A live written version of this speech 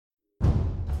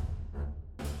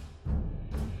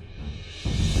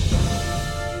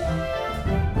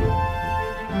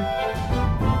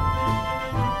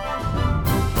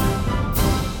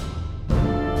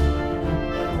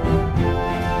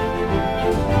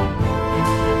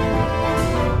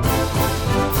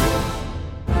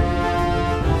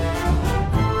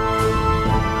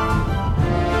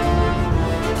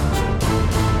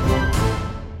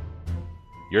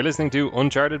You're listening to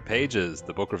Uncharted Pages,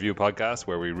 the book review podcast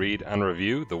where we read and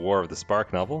review The War of the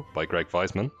Spark novel by Greg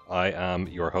Weisman. I am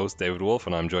your host, David Wolf,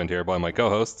 and I'm joined here by my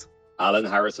co-host, Alan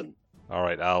Harrison. All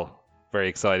right, Al. Very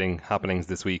exciting happenings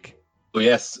this week. Oh,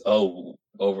 yes. Well,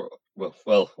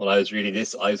 when I was reading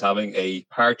this, I was having a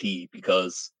party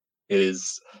because it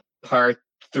is part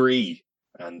 3,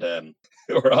 and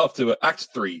we're off to Act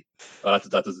 3. Well,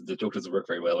 the joke doesn't work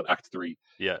very well in Act 3.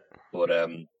 Yeah. But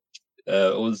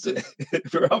it was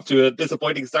we're off to a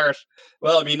disappointing start.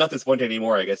 Well, I mean, not disappointing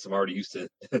anymore. I guess I'm already used to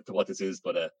what this is.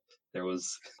 But there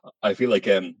was, I feel like,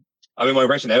 I mean, my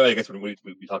impression now, I guess, when we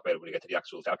talk about it when we get to the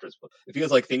actual chapters, but it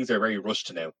feels like things are very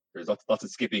rushed now. There's lots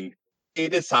of skipping. Hey,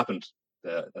 this happened.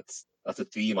 That's a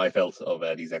theme I felt of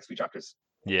these next few chapters.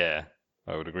 Yeah,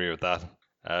 I would agree with that.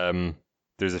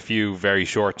 There's a few very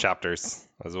short chapters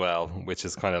as well, which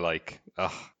is kind of like,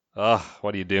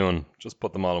 what are you doing? Just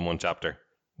put them all in one chapter.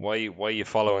 Why are you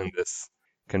following this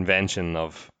convention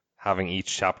of having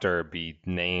each chapter be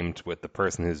named with the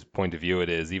person whose point of view it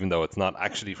is, even though it's not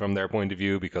actually from their point of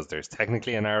view because there's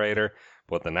technically a narrator,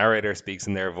 but the narrator speaks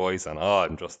in their voice, and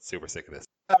I'm just super sick of this.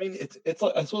 I mean, it's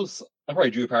like, I suppose I probably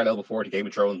drew a parallel before to Game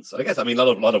of Thrones. I guess, I mean, a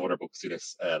lot of other books do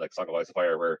this, like Song of Ice and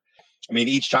Fire, where, I mean,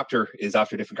 each chapter is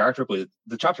after a different character, but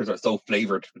the chapters are so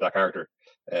flavored with that character.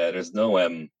 There's no,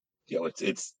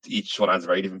 it's each one has a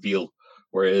very different feel.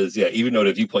 Whereas, yeah, even though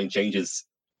the viewpoint changes,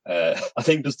 I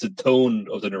think just the tone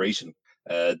of the narration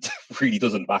really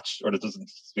doesn't match, or it doesn't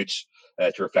switch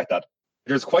to reflect that.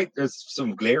 There's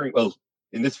some glaring, well,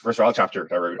 in this first Rawl chapter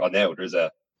that we're on now, there's a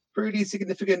pretty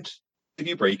significant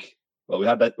review break. Well, we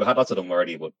had lots of them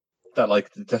already, but that,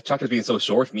 like, the chapters being so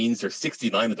short means there's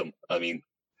 69 of them. I mean,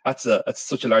 that's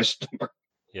such a large number.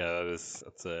 Yeah, that's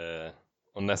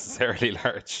unnecessarily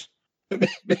large.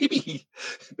 Maybe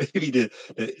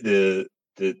the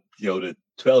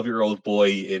 12-year-old boy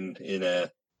in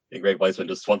Greg Weisman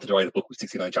just wanted to write a book with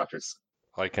 69 chapters.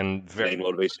 I can very main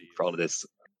motivation for all of this.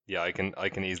 Yeah, I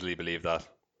can easily believe that.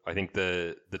 I think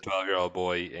the 12-year-old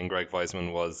boy in Greg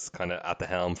Weisman was kind of at the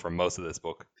helm for most of this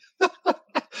book.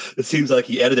 It seems like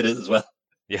he edited it as well.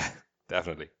 Yeah,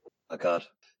 definitely. Oh God,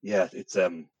 yeah, it's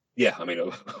yeah. I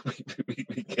mean, we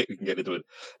can get into it.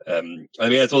 I mean,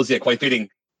 I suppose, yeah, quite fitting.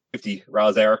 50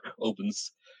 Raz arc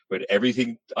opens with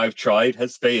everything I've tried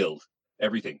has failed.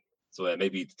 Everything. So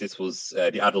maybe this was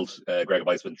the adult Greg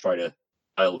Weisman trying to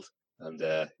child, and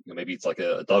maybe it's like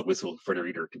a dog whistle for the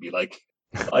reader to be like,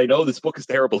 I know this book is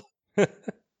terrible.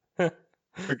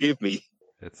 Forgive me.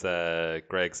 It's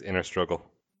Greg's inner struggle.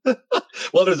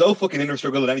 Well, there's no fucking inner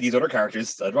struggle in any of these other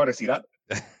characters. I'd rather see that.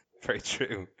 Very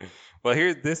true. Well,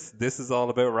 here, this is all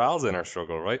about Ral's inner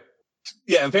struggle, right?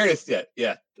 Yeah, in fairness,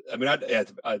 yeah. I mean,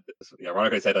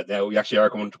 ironically, I said that now we actually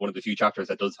are coming to one of the few chapters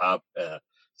that does have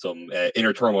some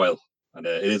inner turmoil, and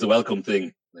it is a welcome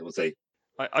thing, I will say.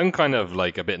 I'm kind of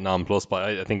like a bit nonplussed, but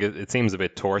I think it seems a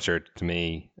bit tortured to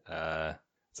me.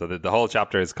 So the whole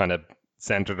chapter is kind of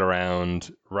centered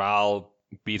around Ral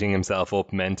beating himself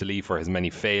up mentally for his many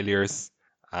failures,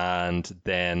 and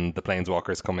then the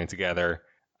Planeswalkers coming together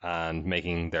and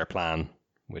making their plan,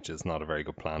 which is not a very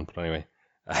good plan, but anyway.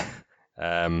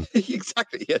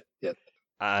 Exactly, yeah.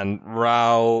 And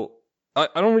Ral, I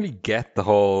don't really get the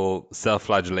whole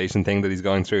self-flagellation thing that he's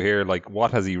going through here. Like,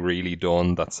 what has he really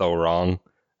done that's so wrong,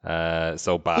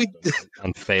 so bad,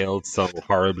 and failed so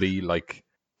horribly? Like,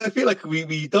 I feel like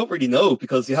we don't really know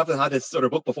because you haven't had this sort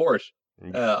of book before it.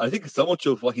 I think so much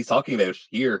of what he's talking about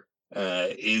here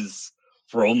is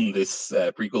from this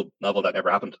prequel novel that never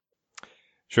happened.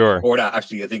 Sure. Or that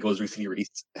actually I think was recently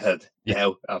released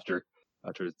now after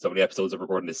so many episodes of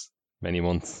recording this. Many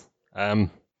months. I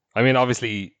mean,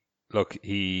 obviously, look,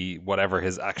 whatever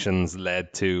his actions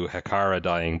led to Hekara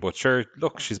dying, but sure,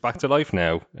 look, she's back to life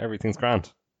now. Everything's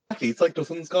grand. Exactly, it's like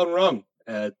nothing's gone wrong.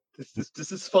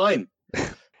 This is fine.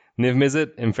 Niv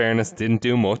Mizzet, in fairness, didn't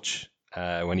do much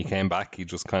when he came back. He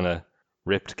just kind of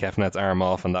ripped Kefnet's arm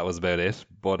off, and that was about it.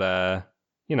 But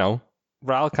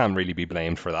Ral can't really be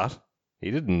blamed for that. He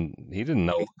didn't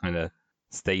know what kind of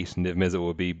state Niv Mizzet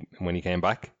would be when he came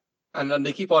back. And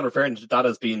they keep on referring to that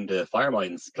as being the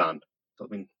Firemind's plan. So, I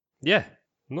mean, yeah,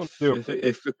 nothing to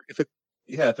do.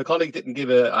 If a colleague didn't give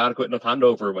an adequate enough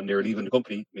handover when they were leaving the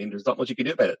company, I mean, there's not much you can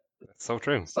do about it. That's so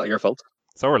true. It's not your fault.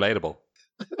 So relatable.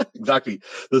 Exactly.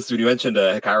 This when you mentioned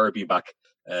Hekara being back,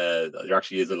 there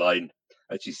actually is a line,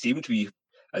 and she seemed to be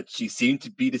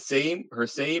her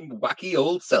same wacky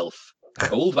old self,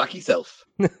 old wacky self.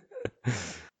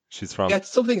 She's from. Yeah,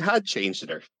 something had changed in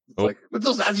her. It's like,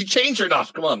 has he changed or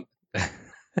not? Come on.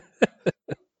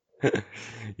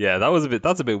 Yeah,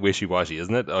 that's a bit wishy-washy,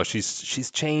 isn't it? Oh,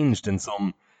 she's changed in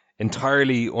some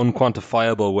entirely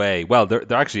unquantifiable way. Well, there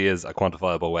actually is a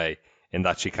quantifiable way in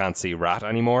that she can't see rat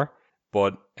anymore.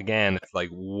 But again, it's like,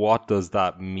 what does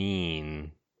that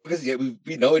mean? Because yeah, we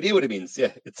no idea what it means.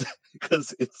 Yeah, it's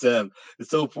because it's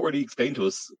so poorly explained to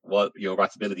us what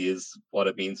rat's ability is, what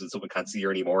it means when someone can't see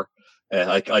her anymore.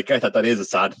 I get that is a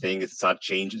sad thing. It's a sad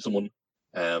change in someone.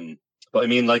 But I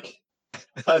mean, like,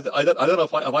 I don't know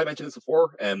if I mentioned this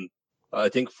before. I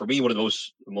think for me one of the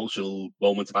most emotional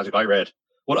moments of Magic I read.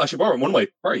 Well, actually, one of my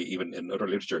probably even in other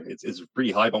literature, it's a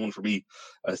pretty high moment for me.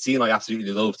 A scene I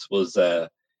absolutely loved was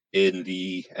in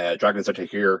the Dragons of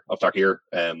Tarkir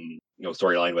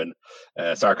storyline when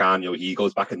Sarkhan, he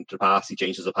goes back into the past, he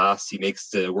changes the past, he makes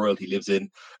the world he lives in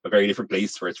a very different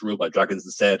place where it's ruled by dragons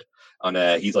instead.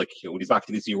 And he's like, when he's back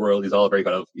in this new world, he's all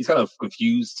he's kind of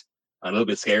confused and a little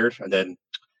bit scared. And then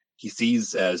he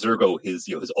sees Zurgo, his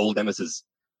old nemesis,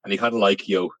 and he kind of like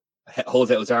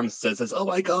holds out his arms and says, "Oh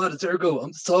my God, Zurgo,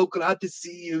 I'm so glad to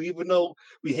see you, even though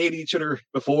we hated each other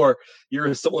before.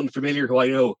 You're someone familiar who I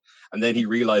know." And then he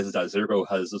realizes that Zurgo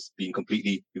has just been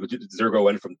completely. Zurgo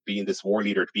went from being this war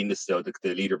leader to being this the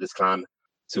leader of this clan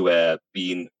to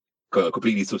being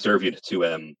completely subservient to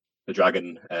the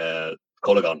dragon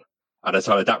Kolagon. And it's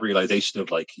kind of that realization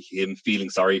of like him feeling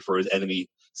sorry for his enemy,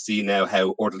 seeing now how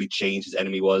orderly changed his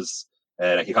enemy was.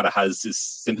 He kind of has this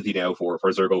sympathy now for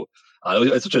Zurgo.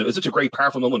 It's such a great,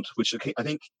 powerful moment, which I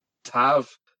think to have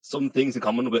some things in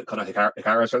common with kind of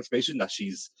Hikara's transformation, that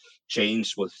she's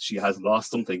changed, but she has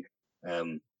lost something.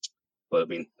 But I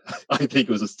mean, I think it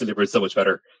was just delivered so much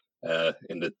better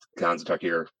in the Clans of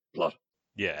Tarkir plot.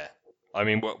 Yeah, I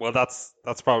mean, well, that's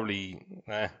probably.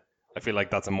 I feel like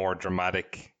that's a more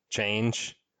dramatic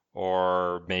change,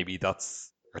 or maybe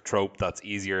that's a trope that's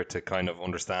easier to kind of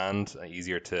understand,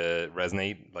 easier to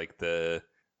resonate. Like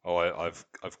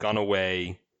I've gone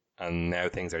away, and now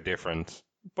things are different.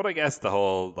 But I guess the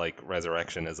whole like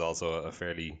resurrection is also a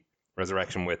fairly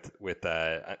resurrection with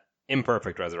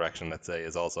imperfect resurrection, let's say,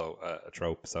 is also a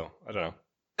trope. So I don't know.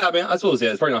 I mean, I suppose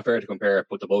it's probably not fair to compare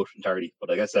put the boat entirely,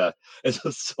 but I guess it's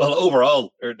just, well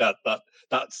overall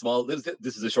that small. This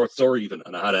is a short story even,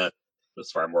 and I had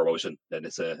just far more emotion than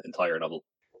this entire novel.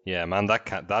 Yeah, man,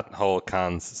 that whole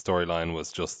Khan's storyline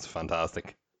was just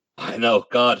fantastic. I know,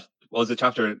 God, what was the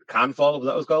chapter Canfall? Was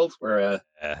that what it was called? Where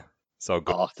Yeah, so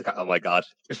good. oh my God,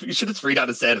 you should have read that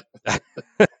instead.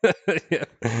 Yeah,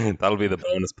 that'll be the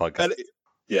bonus podcast.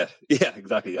 Yeah,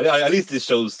 exactly. At least this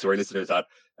shows to our listeners that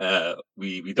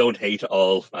we don't hate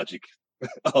all magic,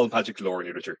 all magic lore and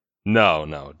literature. No,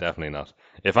 definitely not.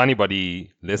 If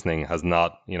anybody listening has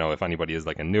not, if anybody is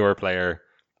like a newer player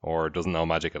or doesn't know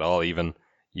Magic at all, even,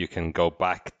 you can go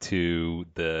back to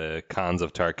the Khans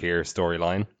of Tarkir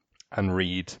storyline and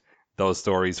read those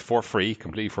stories for free,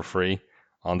 completely for free,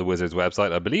 on the Wizards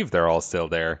website. I believe they're all still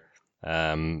there.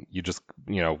 You just,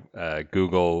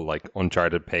 Google like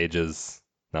Uncharted Pages.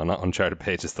 No, not Uncharted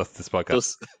Pages. That's this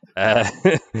podcast.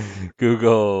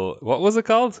 Google, what was it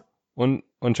called?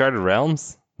 Uncharted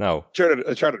Realms? No.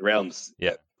 Uncharted Realms.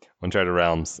 Yeah. Uncharted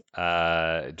Realms.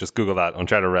 Just Google that,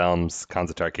 Uncharted Realms, Khans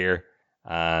of Tarkir,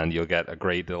 and you'll get a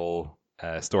great little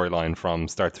storyline from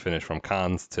start to finish, from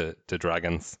Khans to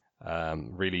dragons.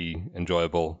 Really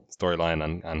enjoyable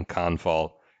storyline, and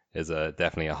Khanfall is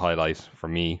definitely a highlight for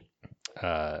me.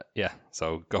 Yeah,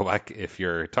 so go back if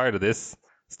you're tired of this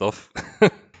stuff.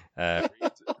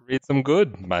 read some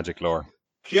good Magic lore.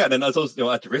 Yeah, and then I suppose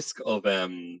at the risk of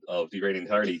derailing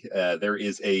entirely, there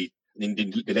is the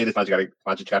latest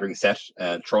Magic Gathering set,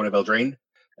 Throne of Eldraine.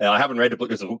 I haven't read it, but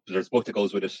there's a book that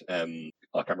goes with it. I can't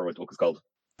remember what the book is called.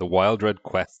 The Wildred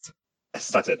Quest. Yes,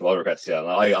 that's it. Wildred Quest. Yeah,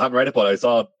 I haven't read it, but I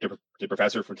saw the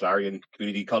professor from Clarion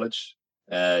Community College.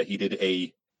 He did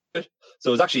so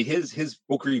it was actually his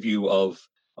book review of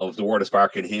the World of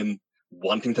Spark, and him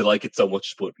wanting to like it so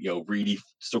much, but really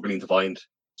struggling to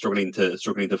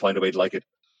find a way to like it.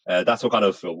 That's what kind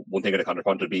of one thing that kind of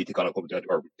prompted me to kind of come to,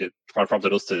 or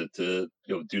prompted us to do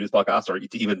this podcast, or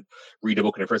to even read a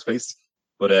book in the first place.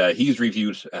 But he's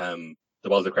reviewed the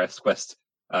Wildred Quest,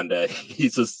 and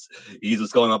he's just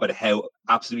going on about how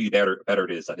absolutely better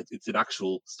it is, and it's an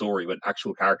actual story with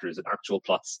actual characters and actual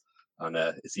plots, and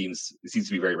it seems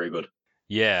to be very, very good.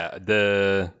 Yeah,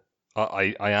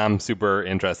 I am super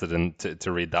interested in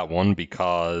to read that one,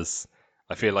 because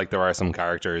I feel like there are some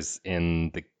characters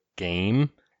in the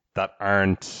game that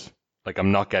aren't, like,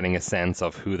 I'm not getting a sense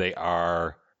of who they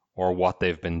are or what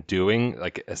they've been doing.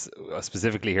 Like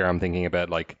specifically here, I'm thinking about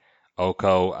like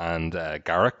Oko and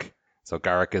Garruk. So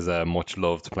Garruk is a much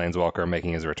loved planeswalker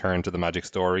making his return to the Magic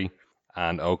story,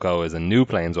 and Oko is a new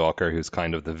planeswalker who's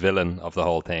kind of the villain of the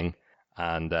whole thing.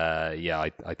 And yeah,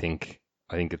 I think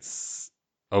it's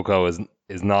Oko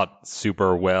is not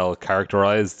super well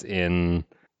characterized in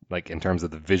terms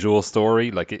of the visual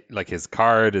story. Like his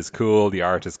card is cool, the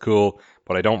art is cool,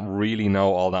 but I don't really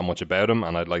know all that much about him,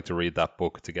 and I'd like to read that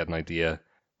book to get an idea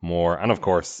more. And of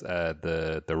course,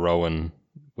 the Rowan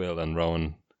Will and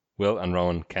Rowan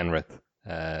Kenrith,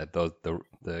 those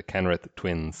the Kenrith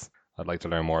twins. I'd like to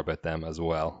learn more about them as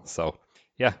well. So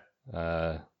yeah,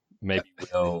 maybe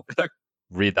we'll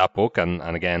read that book, and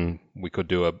again, we could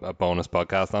do a bonus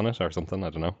podcast on it or something. I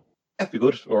don't know. That'd be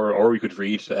good. Or we could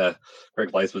read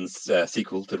Greg Weisman's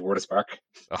sequel to The Word of Spark.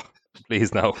 Oh,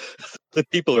 please no. That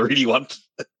people really want.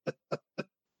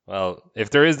 Well, if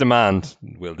there is demand,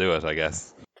 we'll do it, I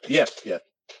guess. Yeah.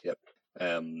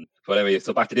 But anyway,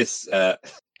 so back to this.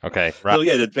 Okay. So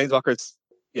yeah, the Planeswalkers.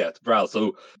 Yeah, Bral.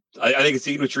 So I think a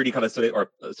scene which really kind of stood out,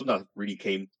 or something that really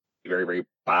came very, very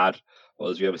bad,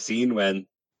 was we have a scene where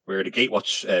the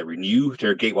Gatewatch renew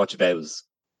their Gatewatch vows.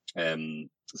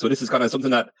 So this is kind of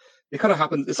something that it kind of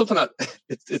happens. It's something that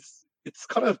it's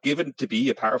kind of given to be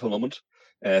a powerful moment.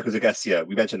 Because I guess, yeah,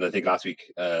 we mentioned, I think, last week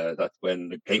that when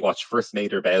the Gatewatch first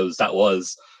made their vows, that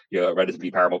was, a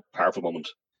relatively powerful moment.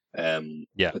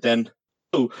 Yeah. But then,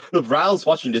 so look, Ral's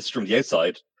watching this from the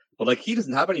outside, but like he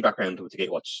doesn't have any background with the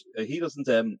Gatewatch. He doesn't.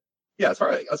 As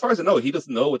far as I know, he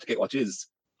doesn't know what the Gatewatch is.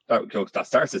 That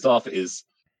starts this off is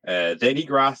then he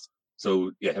grasped.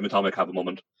 So yeah, him and Tomic have a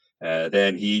moment.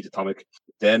 Then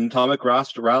Tomic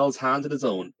grasped Ral's hand in his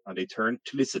own, and they turned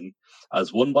to listen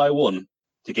as one by one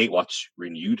the Gatewatch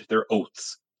renewed their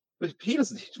oaths. But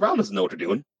Ral doesn't know what they're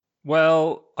doing.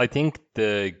 Well, I think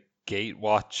the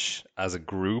Gatewatch as a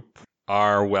group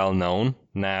are well known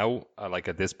now. Like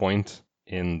at this point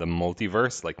in the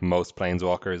multiverse, like most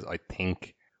Planeswalkers, I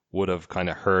think would have kind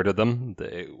of heard of them.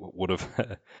 They would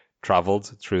have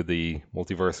traveled through the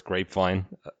multiverse grapevine.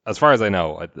 As far as I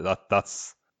know,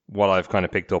 that's what I've kind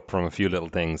of picked up from a few little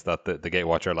things, that the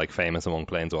Gatewatch are like famous among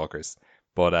Planeswalkers.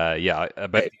 But yeah,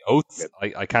 about the oaths,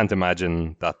 I can't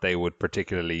imagine that they would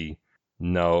particularly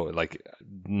know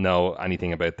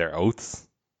anything about their oaths.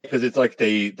 Because it's like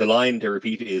the line they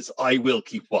repeat is "I will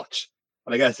keep watch,"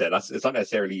 and like I said, it's not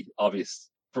necessarily obvious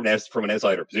from an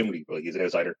outsider, presumably, well, he's an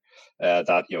outsider,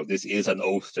 that this is an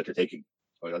oath that they're taking.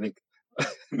 I think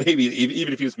maybe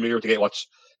even if he was familiar with the Gatewatch,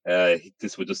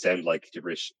 this would just sound like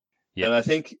gibberish. Yeah. And I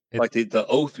think like the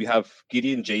oath, we have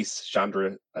Gideon, Jace,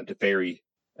 Chandra, and Teferi.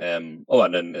 And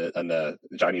then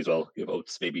Johnny as well. You have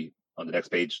oaths maybe on the next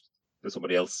page. There's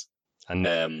somebody else.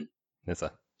 And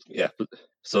Nissa. Yeah.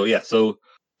 So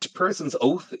the person's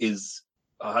oath is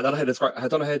I don't know how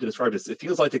to describe this. It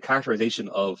feels like the characterization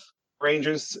of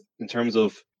Rangers in terms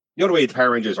of the way the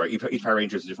Power Rangers are. Each Power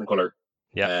Ranger is a different color.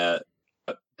 Yeah.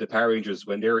 The Power Rangers,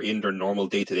 when they're in their normal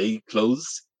day-to-day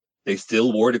clothes, they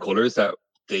still wore the colors that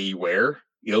they wear.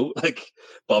 Like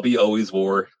Bobby always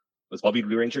wore. Was Bobby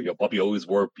Blue Ranger? Bobby always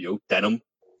wore denim.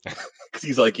 Because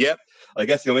he's like, yep. I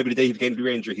guess maybe the day he became Blue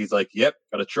Ranger, he's like, yep,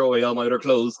 gotta throw away all my other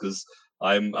clothes because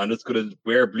I'm just gonna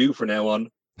wear blue from now on.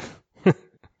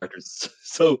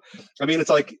 So I mean, it's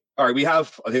like, all right, we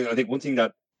have. I think one thing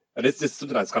that, and this is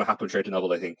something that's kind of happened throughout the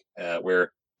novel. I think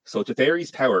where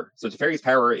Teferi's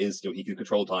power is he can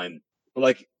control time, but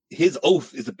like his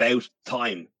oath is about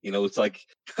time. It's like,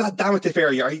 God damn it,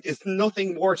 Teferi, it's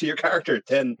nothing more to your character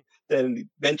than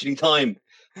mentioning time.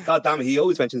 God damn it, he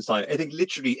always mentions time. I think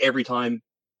literally every time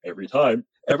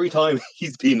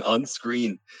he's been on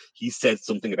screen, he said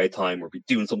something about time or be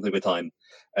doing something with time.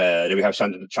 Then we have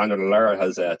Chandra Lara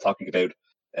has talking about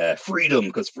freedom,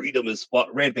 because freedom is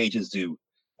what red mages do.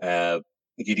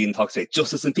 Gideon talks about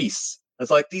justice and peace.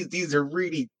 It's like these are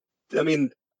really, I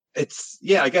mean,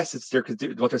 I guess it's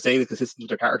what they're saying is consistent with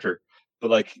their character,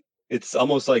 but like it's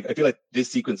almost like I feel like this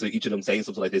sequence of each of them saying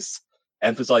something like this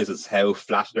emphasizes how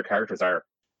flat their characters are.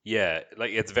 Yeah,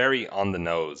 like it's very on the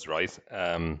nose, right?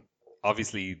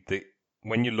 Obviously,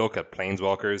 when you look at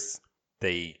Planeswalkers,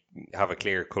 they have a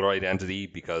clear color identity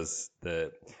because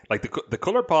the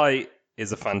color pie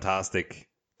is a fantastic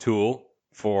tool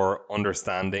for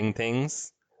understanding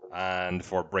things and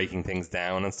for breaking things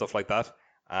down and stuff like that.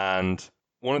 And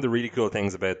one of the really cool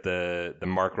things about the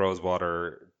Mark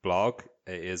Rosewater blog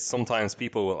is sometimes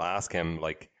people will ask him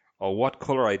like, "Oh, what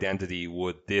color identity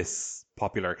would this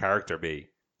popular character be?"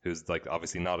 Who's like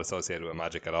obviously not associated with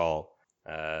magic at all.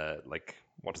 Like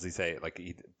what does he say? Like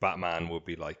Batman would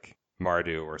be like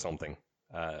Mardu or something.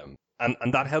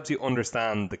 And that helps you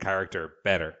understand the character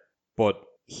better. But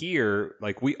here,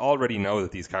 like we already know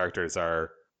that these characters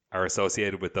are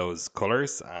associated with those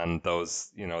colors and those,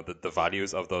 the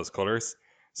values of those colors.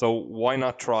 So why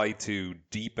not try to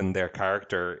deepen their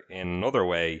character in another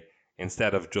way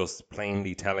instead of just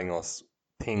plainly telling us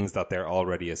things that they're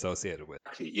already associated with.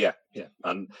 Actually, yeah, yeah,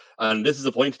 and this is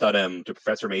a point that the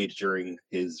professor made during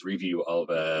his review of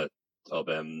the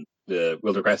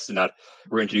Wilder Crest, in that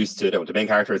we're introduced to the main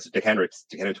characters. The Kenrick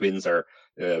twins are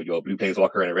a blue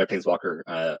planeswalker and a red planeswalker,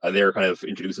 and they're kind of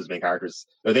introduced as main characters.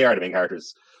 No, they are the main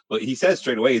characters, but he says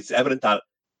straight away it's evident that,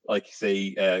 like,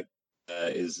 say,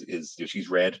 she's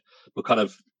red, but kind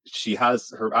of she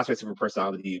has her aspects of her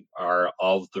personality are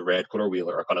of the red color wheel,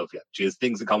 or kind of, yeah, she has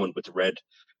things in common with the red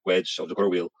wedge of the color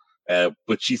wheel.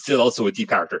 But she's still also a deep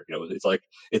character. It's like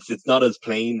it's not as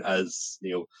plain as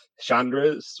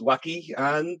Chandra's wacky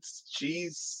and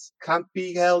she's can't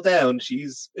be held down.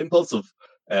 She's impulsive.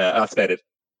 That's about it.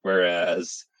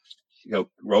 Whereas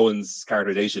Rowan's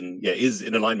characterization, yeah, is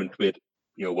in alignment with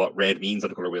what red means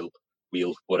on the color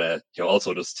wheel, but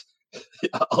also just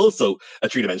also a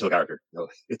three-dimensional character.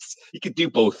 It's you could do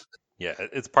both. Yeah,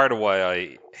 it's part of why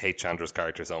I hate Chandra's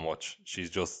character so much.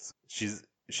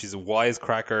 She's a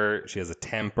wisecracker. She has a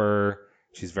temper.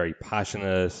 She's very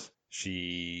passionate.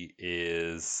 She's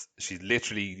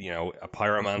literally, a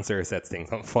pyromancer, sets things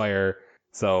on fire.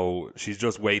 So she's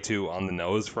just way too on the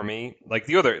nose for me. Like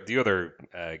the other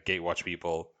Gatewatch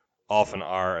people often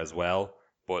are as well,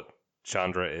 but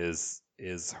Chandra is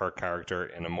her character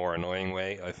in a more annoying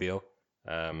way, I feel.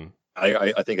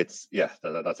 I think it's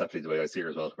that's actually the way I see her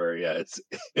as well. Where it's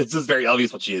just very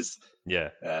obvious what she is. Yeah,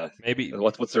 maybe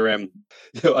what's her on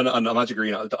Magic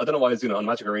Arena. I don't know why I was doing it on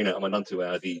Magic Arena. I went on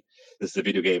to this is the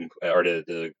video game or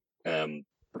the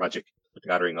for Magic the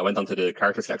Gathering. I went onto the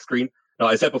character select screen. Now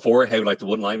I said before how like the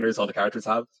one-liners all the characters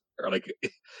have or like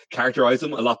characterize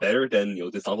them a lot better than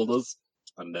this novel does.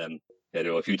 And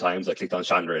a few times I clicked on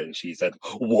Chandra and she said,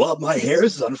 "What? My hair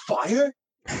is on fire."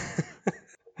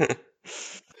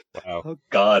 Wow. Oh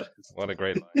God. What a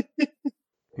great line.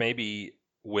 Maybe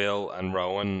Will and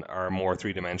Rowan are more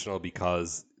three-dimensional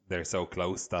because they're so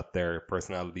close that their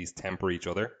personalities temper each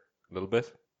other a little bit.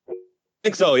 I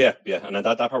think so, yeah. And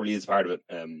that probably is part of it.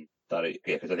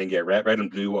 Because I think red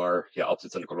and blue are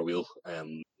opposites on the color wheel.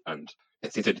 And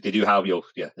it seems that they do have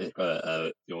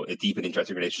a deep and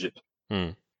interesting relationship.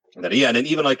 And then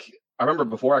even like I remember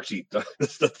before actually,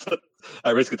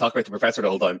 I risk to talk about the professor the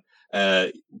whole time.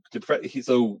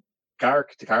 So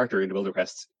Garrick, the character in the Wilder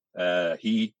Crest,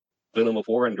 he played him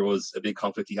before, and there was a big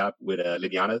conflict he had with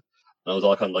Liliana. And I was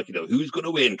all kind of like, who's going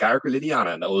to win, Garrick or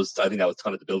Liliana? And I think that was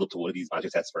kind of the build up to one of these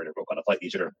Magic sets where they were kind of fighting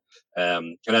each other.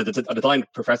 And at the time,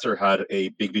 Professor had a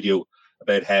big video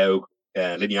about how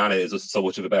Liliana is just so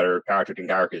much of a better character than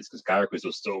Garrick is, because Garrick was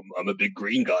just I'm a big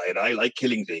green guy and I like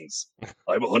killing things.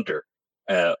 I'm a hunter.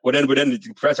 But then the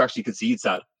professor actually concedes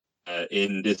that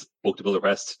in this book, The Wilder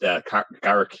Crest,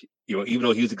 Garrick, even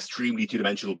though he was extremely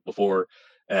two-dimensional before,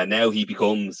 now he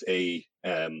becomes a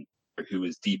who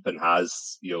is deep and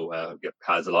has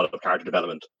has a lot of character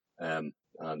development, and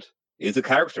is a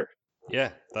character.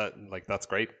 Yeah, that's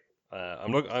great.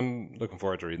 I'm looking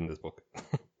forward to reading this book.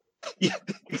 Yeah,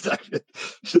 exactly.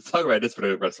 Should talk about this for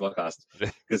the rest of the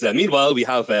podcast. Because meanwhile, we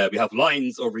have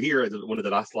lines over here. One of the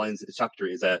last lines of the chapter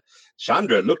is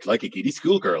Chandra looked like a giddy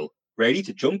schoolgirl, ready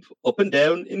to jump up and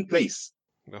down in place.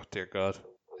 Oh dear God.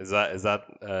 Is that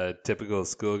a typical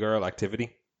schoolgirl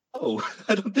activity? Oh,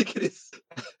 I don't think it is.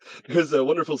 There's a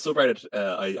wonderful subreddit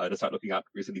I just started looking at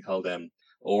recently called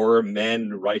Or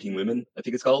Men Writing Women, I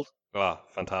think it's called. Oh,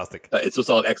 fantastic. It's just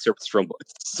all excerpts from,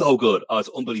 it's so good. Oh, it's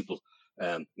unbelievable.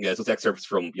 It's just excerpts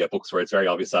from books where it's very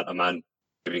obvious that a man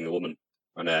giving a woman.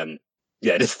 And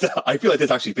this I feel like this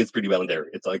actually fits pretty well in there.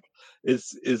 It's like,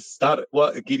 is that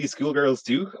what giddy schoolgirls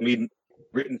do? I mean,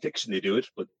 written fiction they do it,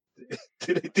 but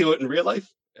do they do it in real life?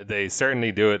 They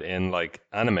certainly do it in like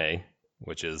anime,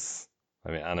 which is,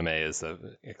 anime is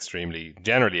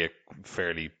generally a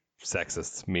fairly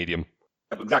sexist medium.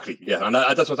 Exactly, yeah, and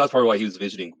that's probably why he was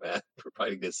visioning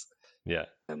providing this. Yeah,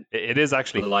 it is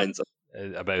actually the lines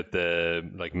about the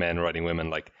like men writing women.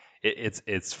 Like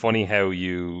it's funny how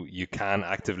you can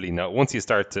actively know once you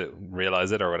start to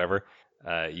realize it or whatever.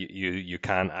 You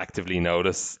can actively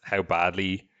notice how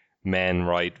badly men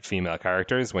write female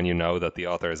characters when you know that the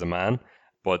author is a man.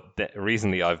 But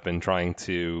recently, I've been trying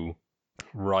to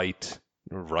read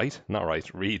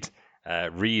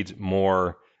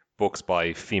more books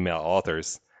by female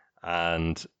authors,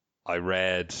 and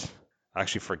I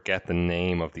actually forget the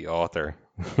name of the author,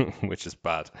 which is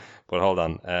bad. But hold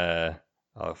on,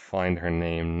 I'll find her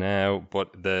name now.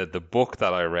 But the book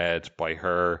that I read by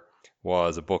her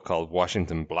was a book called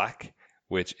Washington Black,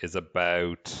 which is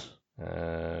about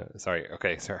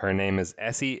so her name is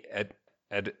Essie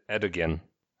Edogan.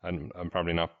 I'm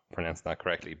probably not pronouncing that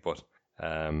correctly, but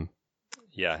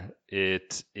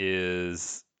it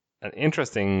is an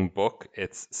interesting book.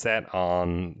 It's set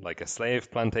on like a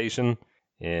slave plantation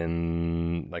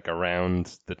in like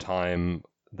around the time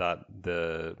that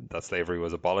that slavery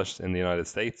was abolished in the United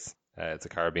States. It's a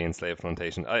Caribbean slave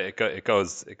plantation. It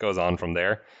goes on from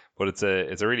there, but it's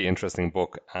a really interesting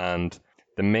book, and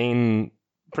the main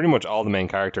pretty much all the main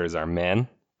characters are men,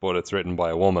 but it's written by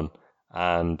a woman.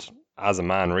 And as a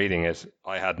man reading it,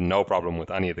 I had no problem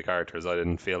with any of the characters. I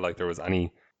didn't feel like there was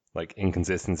any like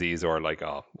inconsistencies or like,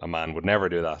 oh, a man would never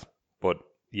do that. But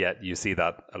yet you see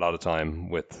that a lot of time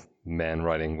with men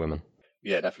writing women.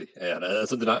 Yeah, definitely. And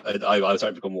something that I was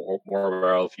starting to become more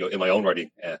aware of, in my own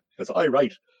writing, because I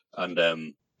write,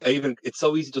 and it's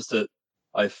so easy just to.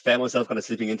 I found myself kind of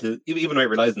slipping into, even without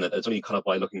realizing it. It's only kind of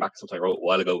by looking back, something I wrote a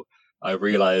while ago. I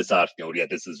realized that yeah,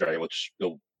 this is very much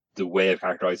the way I've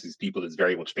characterized these people is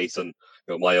very much based on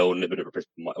my own limited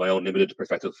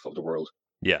perspective of the world.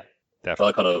 Yeah, definitely. So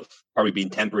I kind of probably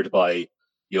being tempered by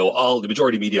all the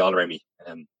majority of media all around me.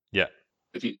 Yeah.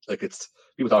 If you like, it's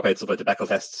people talk about stuff like the Bechdel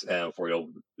test for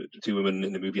the two women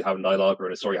in the movie having dialogue or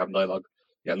in a story having dialogue.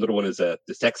 Yeah, another one is the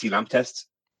sexy lamp test.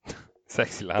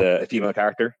 Sexy lamp. A female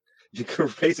character. You can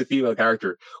replace a female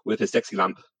character with a sexy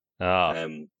lamp.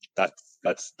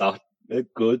 That's not a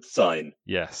good sign.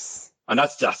 Yes. And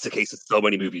that's the case with so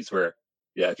many movies where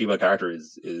a female character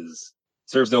is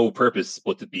serves no purpose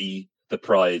but to be the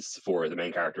prize for the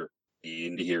main character,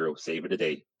 being the hero, saving the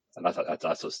day. And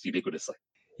that's just ubiquitous. Like.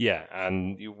 Yeah,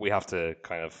 and we have to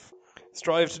kind of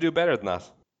strive to do better than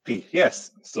that.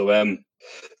 Yes. So I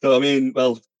mean,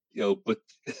 well, but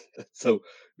so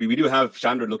we do have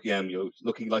Chandra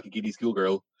looking like a giddy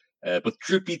schoolgirl. But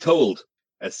truth be told,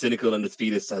 as cynical and as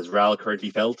fetus as Ral currently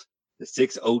felt, the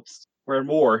 6 oaths were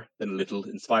more than a little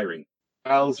inspiring.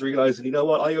 Ral's realizing, you know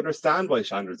what? I understand why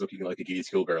Chandra's looking like a giddy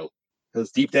schoolgirl,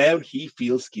 because deep down he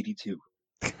feels giddy too.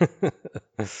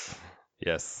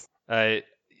 Yes. I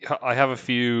have a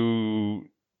few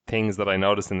things that I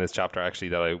noticed in this chapter actually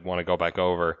that I want to go back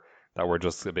over that were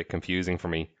just a bit confusing for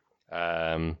me.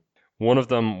 One of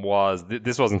them was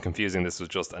this wasn't confusing. This was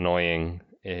just annoying.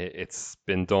 It's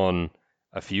been done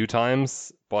a few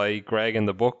times by Greg in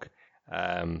the book.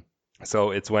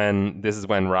 So this is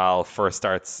when Ral first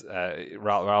starts.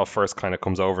 Ral first kind of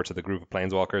comes over to the group of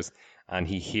planeswalkers, and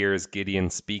he hears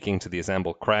Gideon speaking to the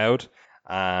assembled crowd.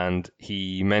 And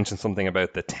he mentions something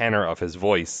about the tenor of his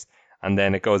voice, and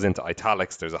then it goes into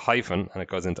italics. There's a hyphen, and it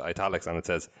goes into italics, and it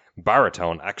says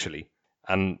baritone, actually.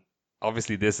 And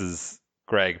obviously, this is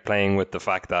Greg playing with the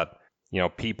fact that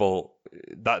people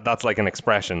that's like an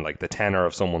expression, like the tenor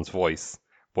of someone's voice.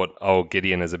 But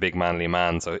Gideon is a big manly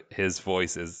man, so his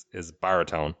voice is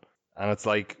baritone. And it's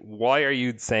like, why are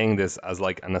you saying this as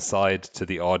like an aside to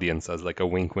the audience, as like a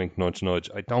wink, wink, nudge, nudge?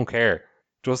 I don't care.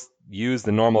 Just use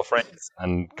the normal phrase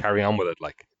and carry on with it.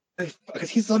 Like,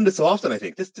 because he's done this so often, I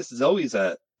think this is always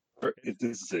this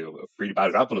is a pretty bad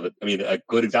example of it. I mean, a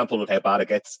good example of how bad it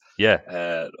gets.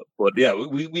 Yeah. But yeah,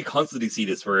 we constantly see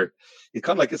this where it's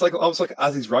kind of like, it's like almost like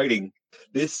as he's writing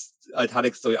this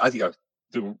italics. So as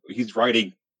he's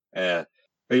writing.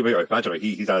 Imagine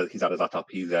he's at his laptop.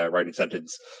 He's writing a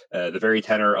sentence. The very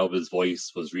tenor of his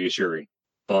voice was reassuring.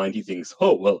 And he thinks,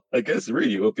 oh well, I guess it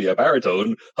really would be a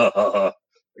baritone. Ha ha ha.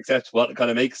 Except what kind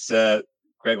of makes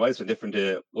Greg Weisman different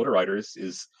to other writers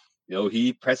is,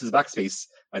 he presses backspace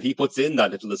and he puts in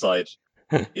that little aside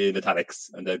in italics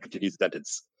and then continues the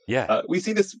sentence. Yeah. We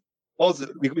see this.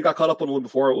 We got caught up on one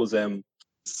before. It was a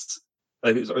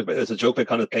joke about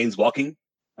kind of planes walking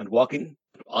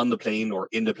on the plane or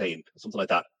in the plane, something like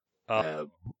that.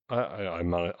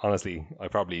 I'm honestly, I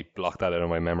probably blocked that out of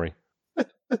my memory.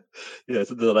 Yeah,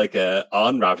 something like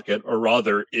on Ravnica, or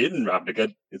rather in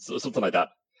Ravnica. It's something like that.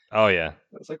 Oh yeah.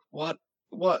 It's like, what?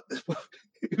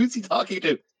 Who's he talking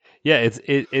to? Yeah, it's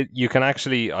you can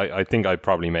actually. I think I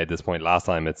probably made this point last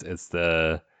time. It's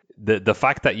the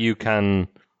fact that you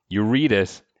read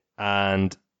it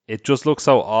and it just looks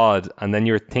so odd, and then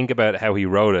you think about how he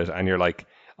wrote it, and you're like,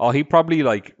 oh, he probably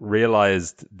like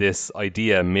realized this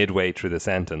idea midway through the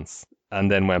sentence,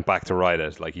 and then went back to write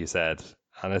it, like you said.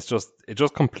 And it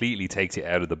just completely takes you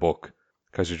out of the book,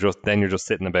 because you're just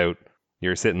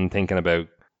sitting thinking about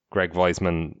Greg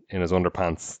Weisman in his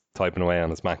underpants typing away on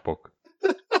his MacBook.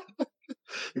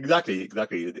 Exactly.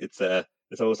 It's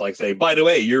almost like saying, by the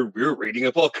way, you're reading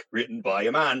a book written by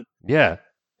a man. Yeah.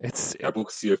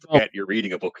 Books you forget you're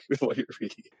reading a book while you're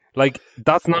reading. Like,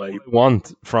 that's not what I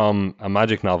want from a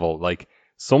magic novel. Like,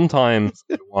 sometimes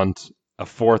I want a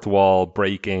fourth wall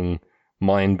breaking,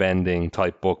 mind bending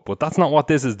type book, but that's not what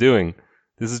this is doing.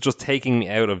 This is just taking me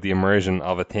out of the immersion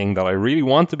of a thing that I really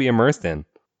want to be immersed in.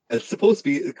 It's supposed to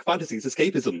be fantasy. It's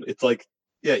escapism. It's like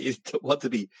Yeah, you don't want to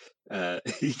be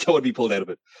you don't want to be pulled out of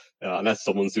it unless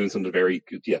someone's doing something very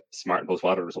good, yeah, smart and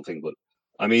post-modern or something. But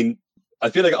I mean, I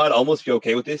feel like I'd almost be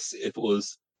okay with this if it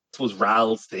was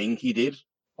Ral's thing he did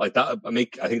like that. I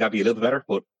think that'd be a little bit better.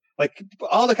 But like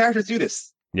all the characters do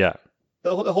this. Yeah.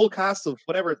 The whole cast of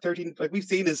whatever 13, like we've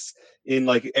seen this in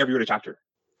like every other chapter.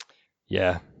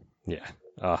 Yeah. Yeah.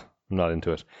 I'm not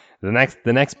into it.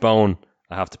 The next bone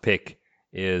I have to pick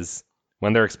is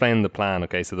when they're explaining the plan.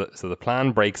 Okay, so the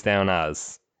plan breaks down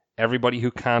as everybody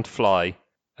who can't fly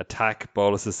attack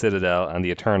Bolus's citadel and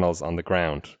the Eternals on the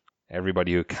ground.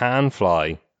 Everybody who can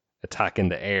fly attack in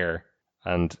the air,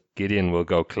 and Gideon will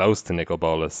go close to Nicol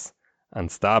Bolas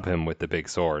and stab him with the big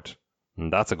sword.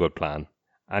 And that's a good plan.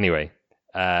 Anyway,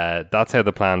 that's how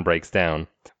the plan breaks down.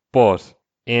 But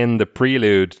in the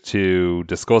prelude to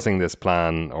discussing this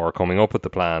plan or coming up with the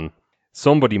plan,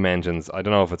 somebody mentions, I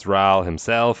don't know if it's Ral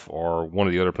himself or one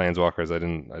of the other planeswalkers, I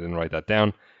didn't write that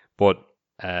down, but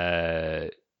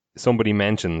somebody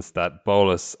mentions that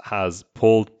Bolas has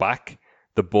pulled back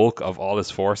the bulk of all his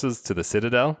forces to the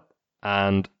Citadel,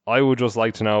 and I would just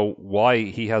like to know why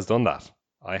he has done that.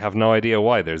 I have no idea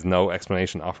why. There's no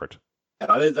explanation offered.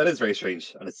 Yeah, that is very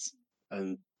strange,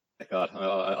 and God,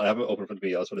 I have it open in front of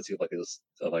me. I just want to see if I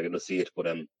can just see it. But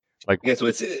Like, yeah, so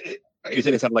you're saying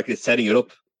it's not like it's setting it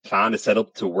up. Plan is set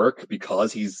up to work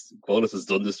because Bolas has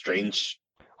done this strange.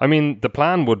 I mean, the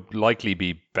plan would likely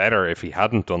be better if he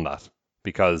hadn't done that,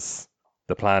 because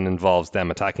the plan involves them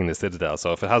attacking the Citadel.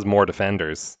 So if it has more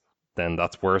defenders, then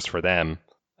that's worse for them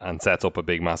and sets up a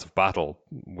big, massive battle,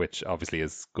 which obviously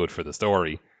is good for the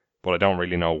story. But I don't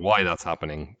really know why that's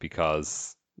happening,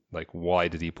 because, like, why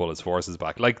did he pull his forces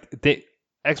back? Like, the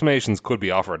explanations could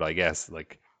be offered, I guess.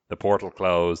 Like, the portal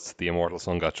closed, the Immortal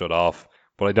Sun got shut off,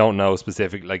 but I don't know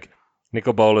specific. Like,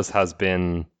 Nicol Bolas has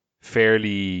been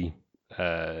fairly,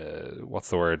 what's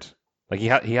the word? Like,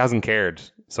 he hasn't cared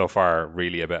so far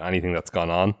really about anything that's gone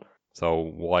on. So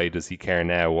why does he care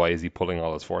now? Why is he pulling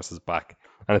all his forces back?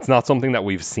 And it's not something that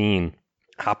we've seen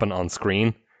happen on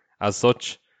screen as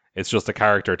such. It's just a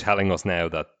character telling us now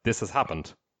that this has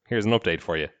happened. Here's an update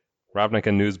for you.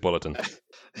 Ravnica News Bulletin.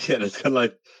 Yeah, it's kind of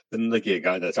like then like a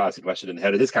guy that's asking the question, and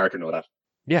how did this character know that?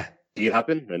 Yeah. Did it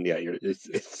happen? And yeah,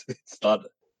 it's not.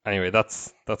 Anyway,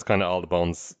 that's kind of all the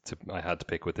bones I had to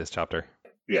pick with this chapter.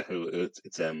 Yeah,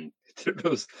 it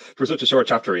was for such a short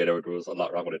chapter. Yeah, there was a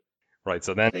lot wrong with it. Right.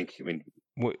 So then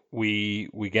we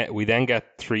then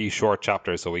get 3 short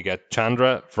chapters. So we get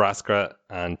Chandra, Vraska,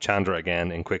 and Chandra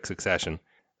again in quick succession.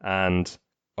 And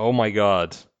oh my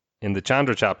God, in the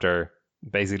Chandra chapter,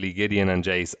 basically Gideon and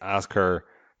Jace ask her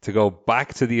to go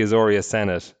back to the Azoria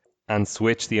Senate and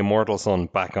switch the Immortal Sun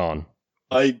back on.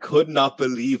 I could not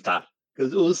believe that,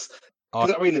 because it was.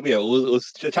 I mean, yeah, it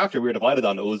was a chapter we were divided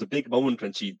on. It was a big moment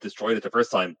when she destroyed it the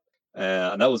first time,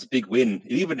 and that was a big win.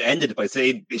 It even ended by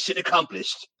saying mission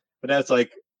accomplished. But now it's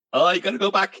like, oh, you gotta go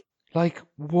back. Like,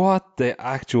 what the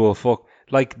actual fuck?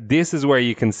 Like, this is where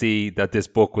you can see that this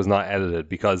book was not edited,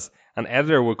 because an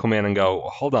editor would come in and go,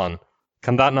 hold on,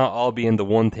 can that not all be in the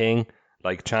one thing?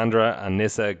 Like, Chandra and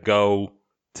Nissa go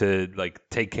to, like,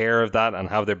 take care of that and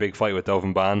have their big fight with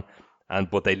Dovin Baan,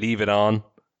 but they leave it on,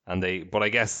 but I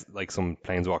guess, like, some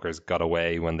planeswalkers got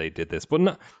away when they did this,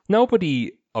 but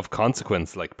nobody of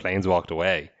consequence, like, planeswalked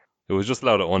away. It was just a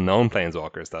lot of unknown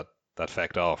planeswalkers that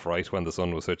fecked off, right, when the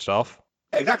sun was switched off.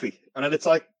 Exactly. And then it's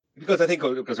like, because I think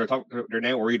they're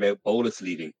now worried about Bolas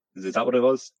leaving. Is that what it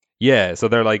was? Yeah, so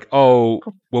they're like, oh,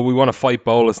 well, we want to fight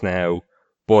Bolas now,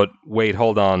 but wait,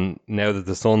 hold on. Now that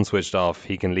the sun switched off,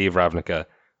 he can leave Ravnica.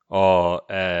 Oh,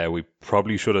 we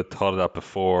probably should have thought of that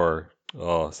before.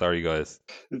 Oh, sorry, guys.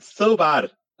 It's so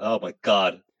bad. Oh, my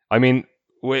God. I mean,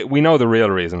 we know the real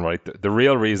reason, right? The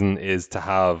real reason is to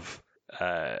have,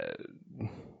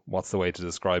 what's the way to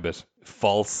describe it?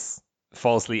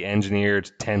 Falsely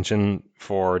engineered tension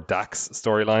for Dax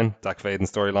storyline, Dack Fayden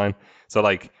storyline. So,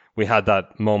 like, we had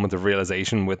that moment of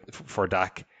realization for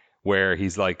Dack where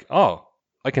he's like, oh,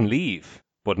 I can leave,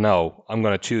 but no, I'm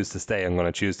going to choose to stay. I'm going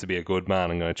to choose to be a good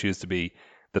man. I'm going to choose to be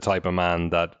the type of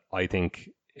man that I think,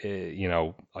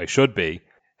 I should be.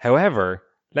 However,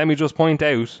 let me just point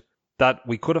out that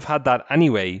we could have had that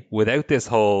anyway without this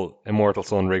whole Immortal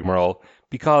Sun rigmarole,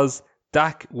 because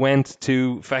Dack went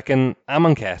to feckin'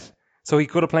 Amonkhet. So he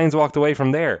could have planeswalked away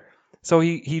from there. So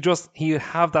he'd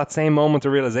have that same moment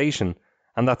of realization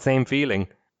and that same feeling,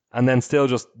 and then still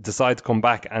just decide to come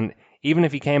back. And even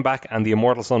if he came back and the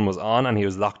Immortal Sun was on and he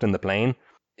was locked in the plane,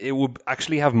 it would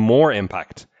actually have more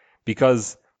impact,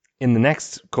 because in the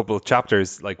next couple of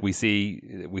chapters, like we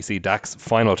see Dack's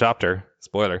final chapter,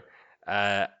 spoiler,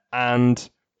 and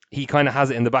he kind of has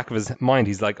it in the back of his mind.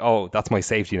 He's like, oh, that's my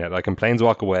safety net. I can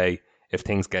planeswalk away if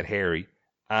things get hairy.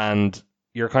 And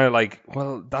you're kind of like,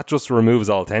 well, that just removes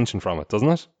all tension from it, doesn't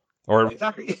it? Or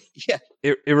Exactly. Yeah.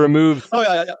 it removes Oh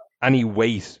yeah. any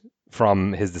weight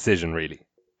from his decision, really.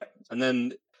 And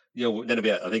then then a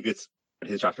bit. I think it's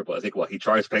his chapter, but I think he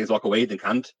tries to planeswalk away, then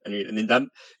can't, and then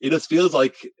it just feels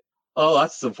like, oh,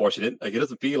 that's unfortunate. Like it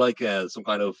doesn't feel like some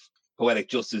kind of poetic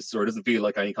justice, or it doesn't feel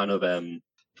like any kind of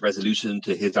resolution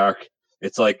to his arc.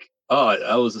 It's like, oh,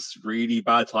 that was just really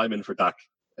bad timing for Dak,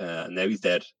 and now he's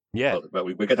dead. Yeah. Well,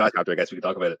 we get to that chapter. I guess we can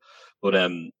talk about it. But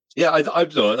yeah, I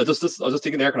don't know. I was just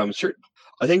thinking there, and I'm sure.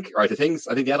 I think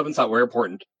the elements that were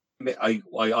important. I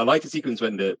like the sequence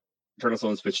when the Eternal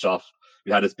Sun switched off.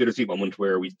 We had this bittersweet moment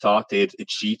where we thought they'd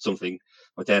achieved something,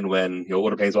 but then when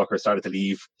other planeswalkers started to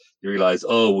leave, you realize,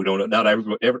 oh, we don't.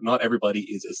 Not everybody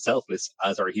is as selfless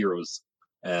as our heroes.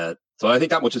 So I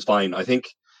think that much is fine. I think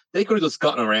they could have just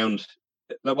gotten around.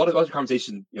 Like, what the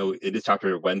conversation in this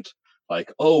chapter went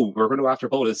like, oh, we're going to go after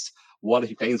Bolus. What if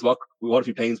he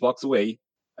planeswalks away?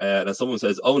 And then someone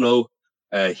says, oh no,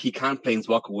 he can't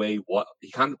planeswalk away.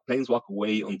 He can't planeswalk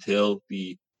away until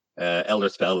the Elder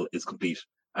spell is complete.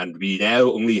 And we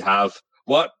now only have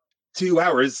 2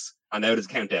 hours, and now there's a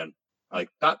countdown. Like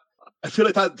that, I feel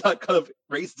like that kind of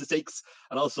raises the stakes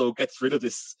and also gets rid of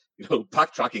this,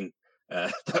 backtracking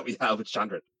that we have with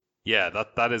Chandra. Yeah,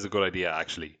 that is a good idea,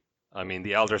 actually. I mean,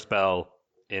 the Elder Spell,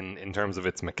 in terms of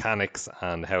its mechanics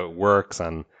and how it works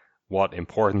and what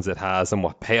importance it has and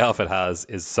what payoff it has,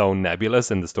 is so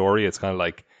nebulous in the story. It's kind of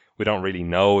like we don't really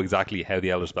know exactly how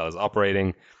the Elder Spell is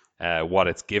operating, what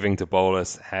it's giving to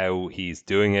Bolus, how he's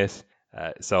doing it.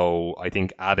 So I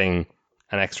think adding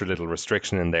an extra little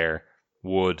restriction in there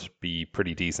would be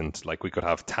pretty decent. Like we could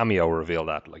have Tamio reveal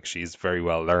that, like she's very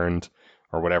well learned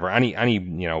or whatever. Any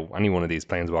one of these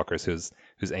planeswalkers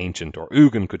who's ancient, or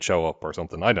Ugin could show up or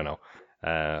something. I don't know.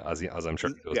 As I'm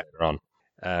sure he does later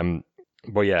on.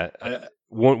 But yeah,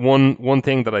 one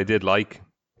thing that I did like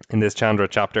in this Chandra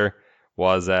chapter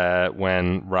was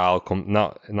when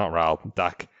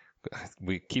Dak.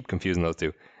 We keep confusing those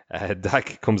two.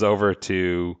 Dak comes over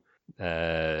to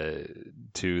the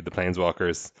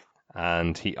planeswalkers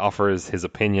and he offers his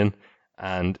opinion.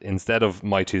 And instead of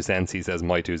my 2 cents, he says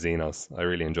my 2 Xenos. I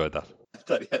really enjoyed that.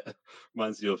 That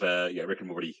reminds me of Rick and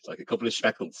Morty, like a couple of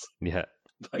shekels. Yeah.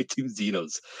 My 2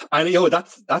 Xenos. And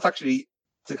that's actually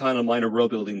the kind of minor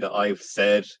world building that I've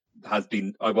said has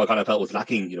been what I kind of felt was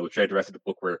lacking, throughout the rest of the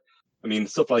book. Where I mean,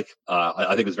 stuff like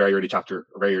I think it was a very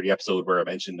early episode where I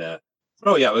mentioned. I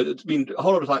mean, a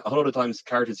whole lot of times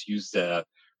characters use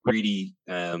really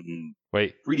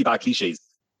really bad cliches.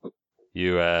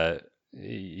 Your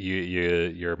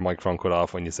microphone cut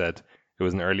off when you said it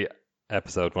was an early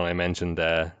episode when I mentioned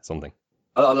something.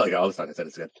 I'll start to say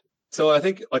this again. So I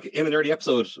think, like in an early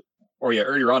episode, or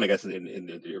earlier on, I guess in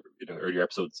the earlier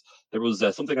episodes, there was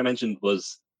something I mentioned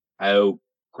was how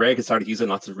Greg has started using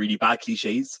lots of really bad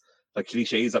cliches, like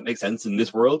cliches that make sense in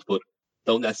this world, but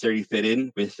don't necessarily fit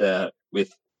in with the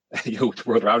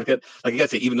World of Ravnica. Like I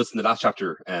guess even just in the last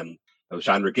chapter,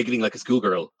 Chandra giggling like a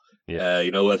schoolgirl. Yeah.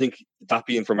 I think that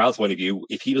being from Al's point of view,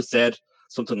 if he just said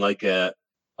something like, I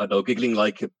don't know, giggling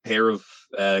like a pair of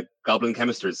goblin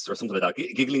chemisters or something like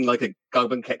that, giggling like a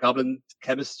goblin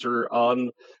chemister on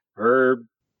her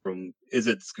from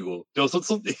Izzet school.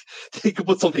 Something they could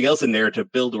put something else in there to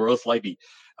build the world slightly.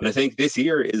 And I think this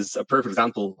here is a perfect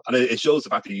example, and it shows the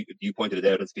fact that you pointed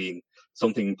it out as being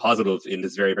something positive in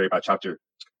this very, very bad chapter.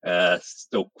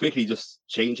 So quickly just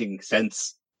changing 2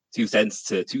 cents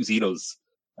to 2 Xenos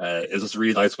is just a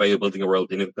really nice way of building a world,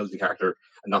 building a character,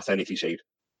 and not sounding cliched.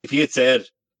 If he had said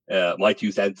my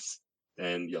 2 cents,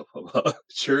 then I'm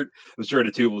sure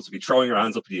the two of us would be throwing our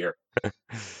hands up in the air.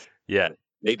 Yeah.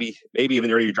 Maybe even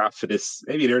an early draft of this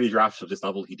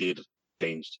novel he did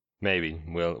changed. Maybe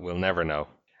we'll never know.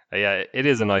 Yeah, it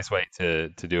is a nice way to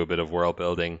do a bit of world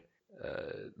building.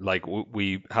 Like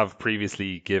we have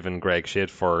previously given Greg shit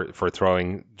for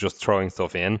throwing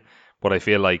stuff in, but I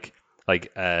feel like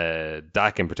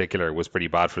Dak in particular was pretty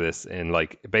bad for this in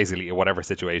like basically whatever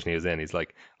situation he was in. He's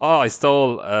like, oh, I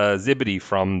stole Zibbity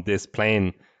from this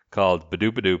plane called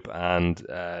Badoopadoop, and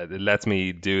it lets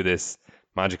me do this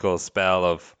magical spell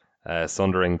of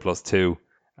Sundering +2,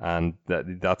 and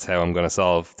that's how I'm going to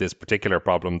solve this particular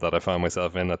problem that I found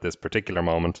myself in at this particular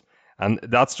moment. And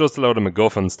that's just a load of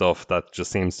MacGuffin stuff that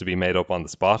just seems to be made up on the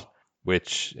spot,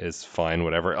 which is fine,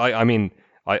 whatever. I mean,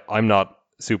 I'm not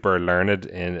super learned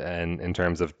in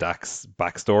terms of Dak's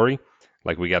backstory.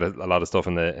 Like we get a lot of stuff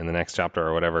in the next chapter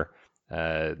or whatever,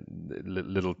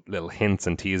 little hints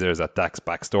and teasers at Dak's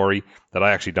backstory that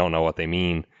I actually don't know what they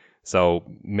mean. So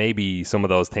maybe some of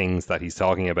those things that he's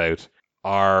talking about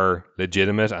are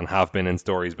legitimate and have been in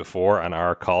stories before and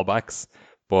are callbacks,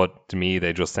 but to me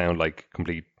they just sound like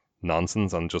complete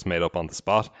nonsense and just made up on the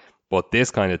spot. But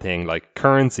this kind of thing, like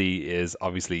currency, is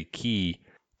obviously key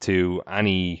to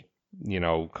any,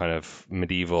 kind of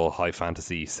medieval high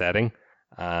fantasy setting.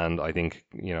 And I think,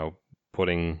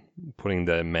 putting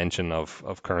the mention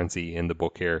of currency in the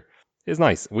book here is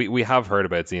nice. We have heard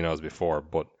about Xenos before,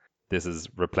 but this is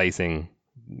replacing,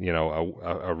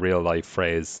 a real life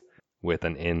phrase with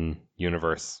an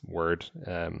in-universe word.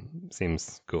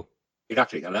 Seems cool.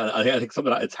 Exactly, and I think some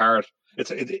of that, it's hard.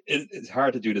 It's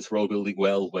hard to do this world building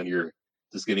well when you're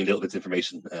just giving little bits of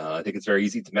information. I think it's very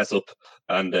easy to mess up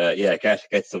and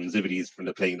get some zibbities from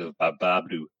the plane of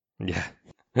Babdu. Yeah.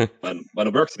 when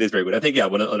it works, it is very good. I think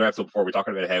when another episode before we're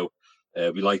talking about how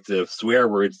we like to swear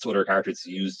words to other characters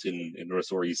used in other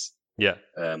stories. Yeah.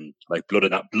 Like blood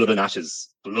and ashes,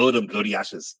 blood and bloody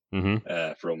ashes.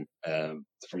 Mm-hmm. From the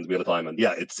Wheel of Time, and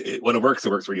when it works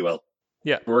really well.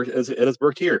 Yeah, it has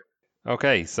worked here.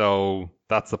 Okay, so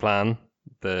that's the plan.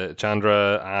 The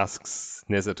Chandra asks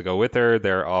Nissa to go with her.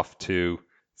 They're off to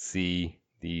see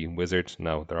the wizard.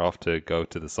 No, they're off to go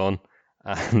to the sun,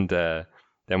 and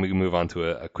then we can move on to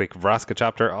a quick Vraska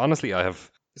chapter. Honestly, I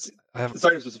have.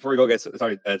 Sorry, just before we go, guys.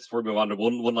 Sorry, before we move on, to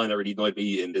one line that really annoyed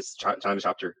me in this Chandra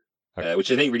chapter,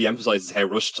 which I think really emphasizes how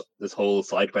rushed this whole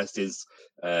side quest is.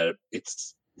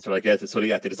 It's so they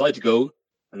decide to go,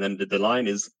 and then the line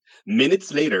is,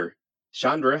 minutes later,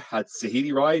 Chandra had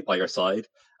Saheeli Rai by her side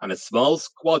and a small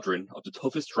squadron of the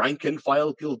toughest rank and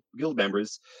file guild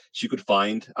members she could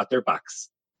find at their backs.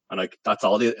 And like that's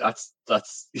all. That's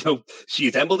she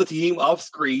assembled the team off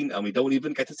screen, and we don't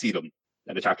even get to see them.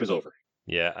 And the chapter's over.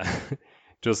 Yeah,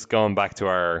 just going back to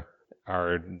our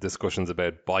discussions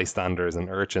about bystanders and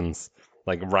urchins.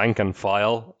 Like rank and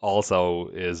file also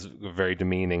is very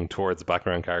demeaning towards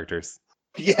background characters.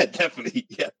 Yeah, definitely.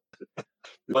 Yeah.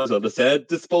 Might as well have said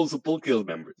disposable guild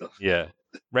members. Yeah.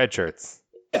 Red shirts.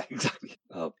 Yeah, exactly.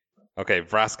 Okay,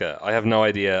 Vraska. I have no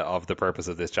idea of the purpose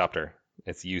of this chapter.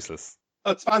 It's useless.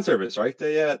 Oh, it's fan service, right?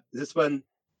 Is this when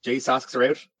Jace asks her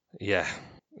out? Yeah.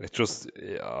 It just,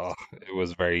 it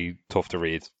was very tough to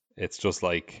read. It's just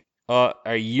like,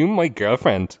 are you my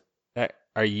girlfriend?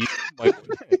 Are you my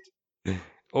friend?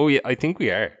 Oh yeah, I think we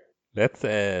are.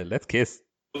 Let's kiss.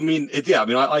 I mean, I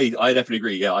definitely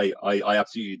agree. Yeah, I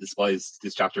absolutely despise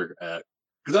this chapter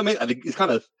because I think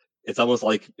it's almost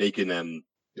like making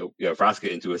Vraska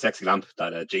into a sexy lamp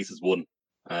that Jace has won,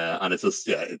 and it's just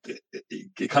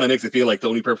it kind of makes it feel like the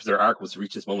only purpose of their arc was to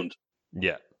reach this moment.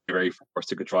 Yeah, very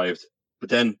forced and contrived. But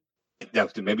then,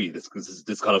 maybe this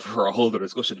kind of for a whole other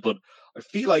discussion. But I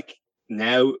feel like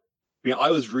now,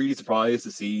 I was really surprised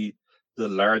to see the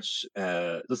large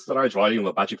volume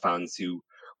of Magic fans who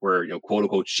were, quote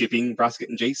unquote, shipping Vraska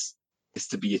and Jace. This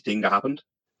to be a thing that happened.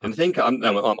 And I think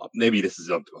maybe this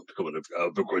is becoming a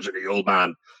begrudgingly old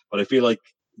man, but I feel like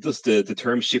just the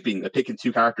term shipping, picking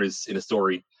two characters in a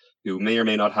story who may or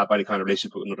may not have any kind of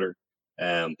relationship with another,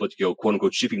 but quote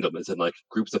unquote shipping them, as in like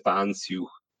groups of fans who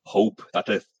hope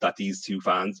that these two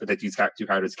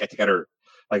characters get together.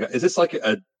 Like, is this like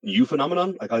a new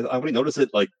phenomenon? Like, I only noticed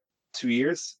it like 2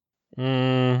 years.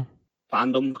 Fandom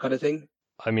kind of thing.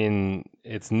 I mean,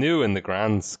 it's new in the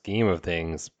grand scheme of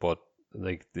things, but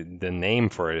like the name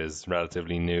for it is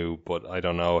relatively new. But I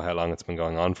don't know how long it's been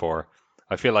going on for.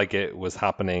 I feel like it was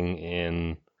happening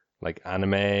in like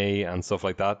anime and stuff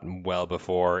like that well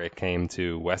before it came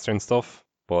to Western stuff,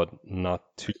 but not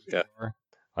too far.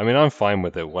 I mean, I'm fine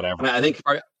with it, whatever. I think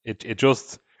it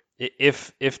just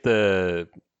if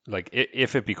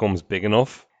it becomes big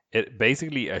enough, it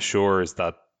basically assures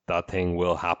that thing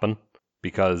will happen,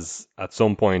 because at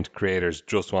some point creators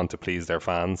just want to please their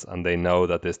fans and they know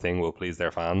that this thing will please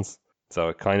their fans. So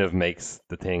it kind of makes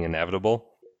the thing inevitable.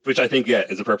 Which I think,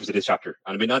 is the purpose of this chapter.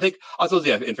 And I mean, I suppose,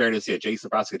 in fairness, Jace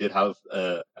and Vraska did have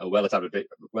a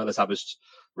well-established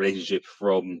relationship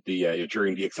from the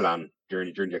during the Ixalan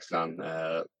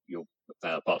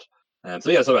plot.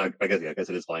 So I guess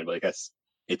it is fine, but I guess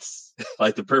it's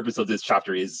like the purpose of this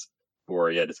chapter is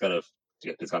for this kind of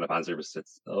fan service.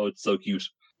 It's so cute.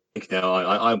 I think now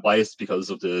I'm biased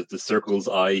because of the circles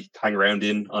I hang around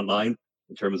in online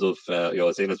in terms of I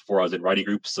was saying this before, I was in writing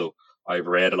groups, so I've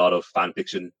read a lot of fan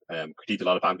fiction, critiqued a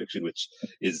lot of fan fiction, which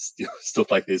is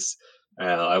stuff like this.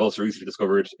 I've also recently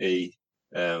discovered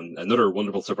another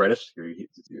wonderful subreddit.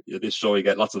 This show you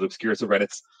get lots of obscure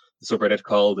subreddits. The subreddit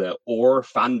called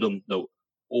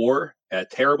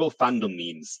Terrible Fandom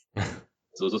Memes.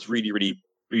 So it's just really, really.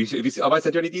 Have I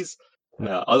sent you any of these?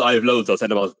 I have loads. I'll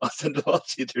send them all. I'll send them all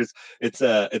to you. It's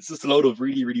just a load of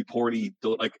really, really poorly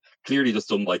done, like clearly just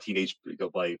done by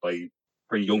by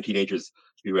pretty young teenagers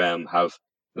who have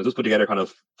just put together kind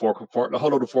of a whole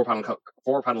load of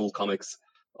four panel comics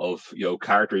of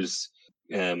characters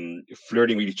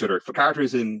flirting with each other, for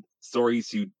characters in stories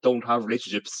who don't have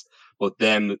relationships, but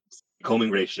them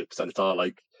becoming relationships, and it's all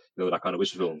like that kind of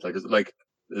wish film.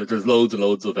 There's loads and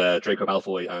loads of Draco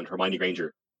Malfoy and Hermione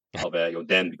Granger of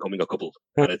them becoming a couple,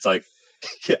 and it's like,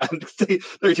 yeah, and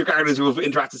there's two characters who have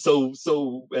interacted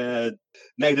so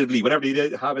negatively. Whenever they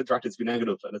have interacted, it's been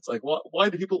negative, and it's like, what? Why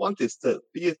do people want this to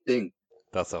be a thing?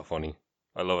 That's so funny.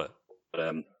 I love it.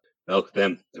 But no,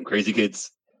 them crazy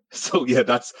kids. So yeah,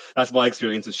 that's my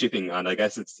experience with shipping, and I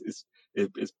guess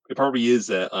it probably is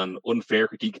an unfair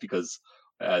critique because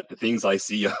the things I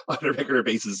see on a regular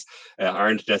basis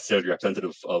aren't necessarily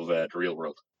representative of the real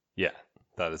world. Yeah,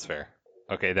 that is fair.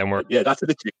 Okay, then we're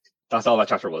that's all that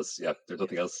chapter was. Yeah, there's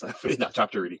nothing else in that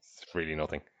chapter really. It's really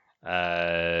nothing.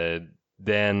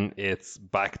 Then it's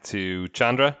back to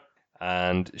Chandra,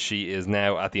 and she is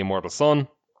now at the Immortal Sun,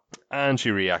 and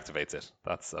she reactivates it.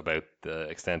 That's about the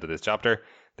extent of this chapter.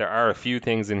 There are a few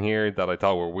things in here that I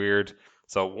thought were weird.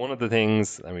 So one of the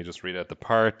things, let me just read out the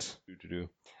part.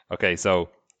 Okay, so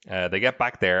they get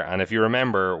back there, and if you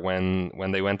remember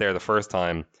when they went there the first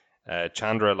time,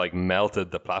 Chandra like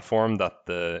melted the platform that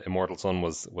the Immortal Sun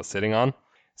was sitting on.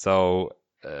 So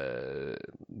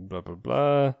blah blah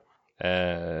blah.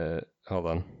 Hold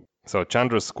on. So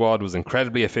Chandra's squad was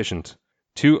incredibly efficient.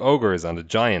 2 ogres and a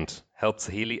giant helped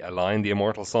Saheeli align the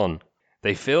Immortal Sun.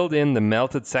 They filled in the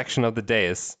melted section of the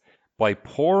dais by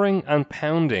pouring and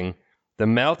pounding the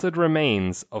melted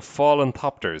remains of fallen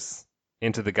thopters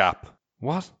into the gap.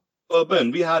 What? Well, Ben,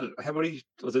 we had, how many,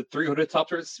 was it 300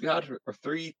 thopters we had, or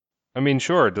 3? I mean,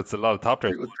 sure, that's a lot of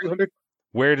thopters. 300?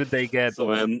 Where did they get...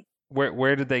 So,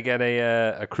 where did they get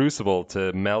a crucible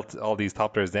to melt all these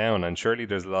thopters down? And surely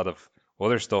there's a lot of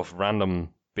other stuff, random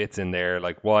bits in there.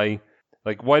 Like why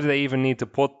do they even need to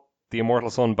put the Immortal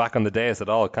Sun back on the dais at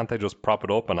all? Can't they just prop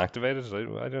it up and activate it?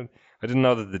 I didn't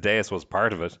know that the dais was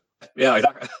part of it. Yeah, I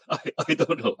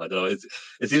don't know.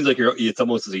 It seems like it's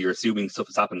almost as if you're assuming stuff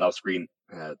has happened off screen,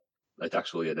 like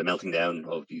actually the melting down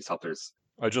of these thopters.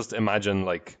 I just imagine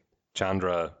like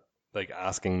Chandra like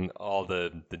asking all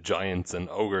the giants and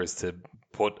ogres to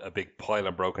put a big pile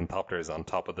of broken thopters on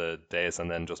top of the dais and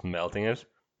then just melting it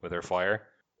with their fire.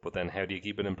 But then how do you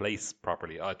keep it in place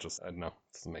properly? I don't know.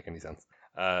 It doesn't make any sense.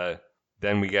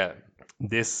 Then we get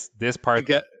this part.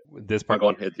 This part. Go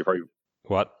on, hit your part.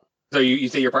 What? So you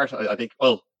say your part? I think.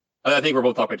 Well, I think we're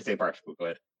both talking about the same part. But go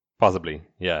ahead. Possibly,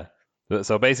 yeah.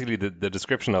 So basically, the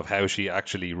description of how she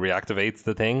actually reactivates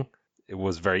the thing, it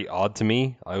was very odd to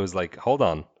me. I was like, hold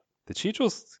on, did she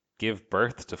just give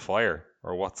birth to fire,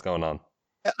 or what's going on?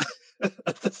 Yeah.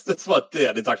 that's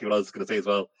exactly what I was going to say as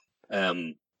well.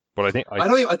 But I think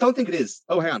I don't think it is.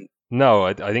 Oh, hang on. No,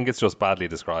 I think it's just badly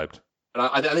described. And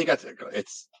I think I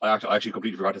actually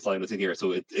completely forgot to sign this in here,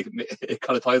 so it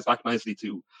kind of ties back nicely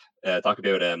to talk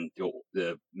about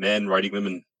the men riding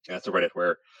women subreddit,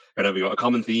 where kind of a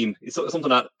common theme. It's something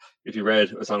that if you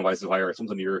read A Song of Ice and Fire,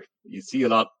 something you see a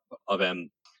lot of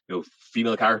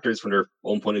female characters from their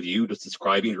own point of view, just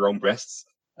describing their own breasts,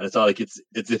 and it's not like it's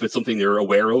if it's something they're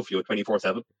aware of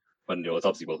 24/7. When it's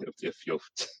obviously, well,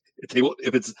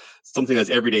 if it's something as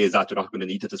everyday as that, they're not going to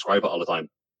need to describe it all the time.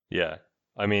 Yeah,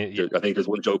 I mean, I think there's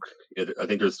one joke. I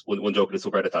think there's one joke in the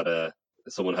subreddit that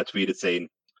someone had tweeted saying,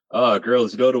 "Oh,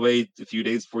 girls, you know the way a few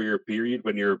days before your period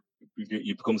when you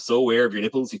become so aware of your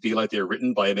nipples, you feel like they're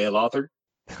written by a male author."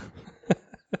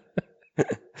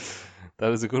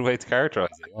 That is a good way to characterize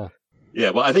it. Yeah. Yeah,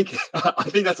 well, I think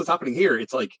that's what's happening here.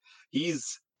 It's like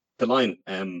he's the line.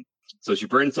 So she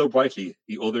burned so brightly,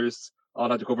 the others all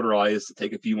had to cover their eyes to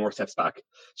take a few more steps back.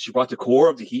 She brought the core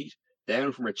of the heat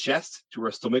down from her chest to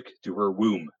her stomach to her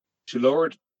womb. She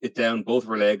lowered it down both of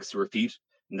her legs to her feet,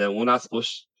 and then one last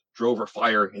push drove her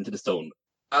fire into the stone.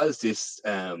 As this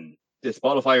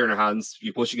ball of fire in her hands,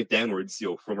 you're pushing it downwards,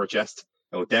 from her chest,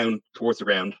 down towards the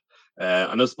ground.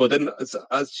 But then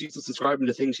as she's just describing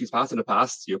the things she's passing it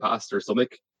past, past her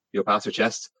stomach, past her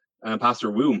chest, and past her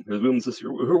womb. Her womb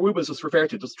is just referred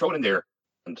to, just thrown in there.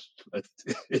 And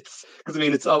it's because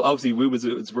it's obviously womb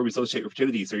is where we associate with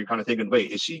fertility. So you're kind of thinking, wait,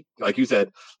 is she, like you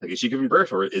said, is she giving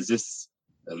birth, or is this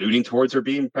alluding towards her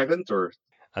being pregnant? Or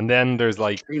and then there's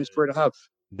like strange for her to have.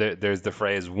 There's the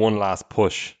phrase "one last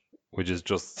push," which is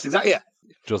just exactly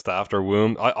just after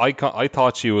womb. I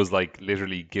thought she was like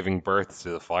literally giving birth to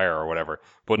the fire or whatever,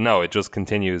 but no, it just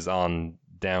continues on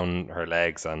down her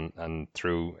legs and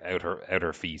through out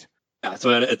her feet. Yeah, so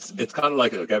it's kind of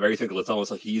like okay, very simple. It's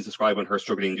almost like he's describing her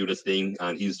struggling to do this thing,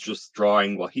 and he's just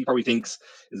drawing what he probably thinks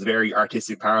is a very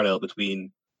artistic parallel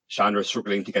between Chandra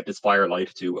struggling to get this fire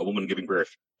light to a woman giving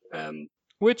birth. Um,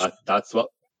 Which that's what.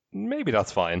 maybe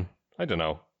that's fine. I don't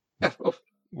know. Yeah, oh,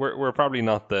 We're probably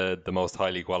not the most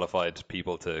highly qualified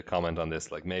people to comment on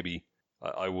this. Like maybe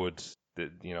I would,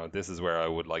 this is where I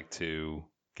would like to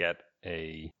get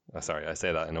a. Sorry, I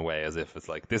say that in a way as if it's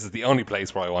like this is the only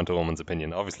place where I want a woman's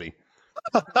opinion. Obviously,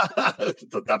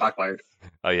 that backfired.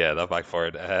 oh yeah, that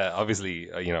backfired. Obviously,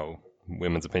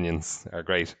 women's opinions are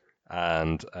great,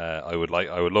 and I would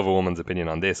love a woman's opinion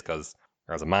on this because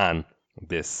as a man,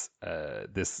 this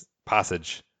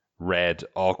passage read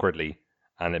awkwardly,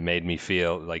 and it made me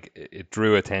feel like it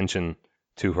drew attention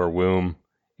to her womb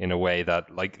in a way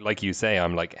that, like you say,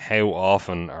 I'm like, how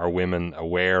often are women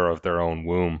aware of their own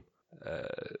womb? Uh,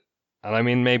 and I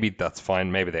mean, maybe that's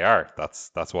fine. Maybe they are.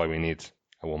 That's why we need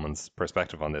a woman's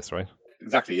perspective on this, right?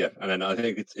 Exactly, yeah. And then I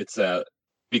think it's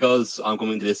because I'm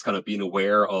going to this kind of being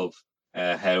aware of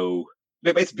how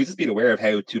basically just being aware of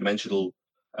how two dimensional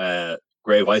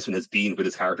Grey Weisman has been with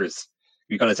his characters.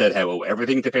 You kind of said how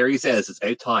everything the fairy says is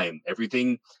about time.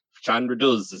 Everything Chandra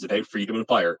does is about freedom and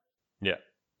fire. Yeah.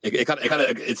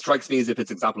 It strikes me as if it's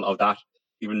an example of that,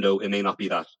 even though it may not be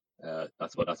that.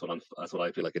 That's what I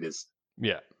feel like it is.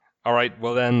 Yeah. All right.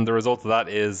 Well, then the result of that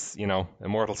is,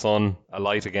 Immortal Sun, a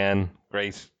light again.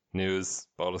 Great news.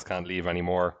 Bolus can't leave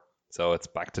anymore. So it's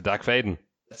back to Dak Faden.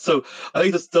 So I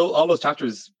think there's still all those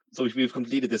chapters. So we've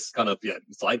completed this kind of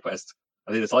side quest.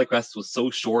 I think the side quest was so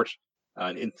short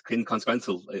and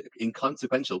inconsequential.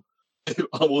 It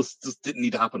almost just didn't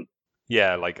need to happen.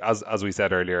 Yeah, like as we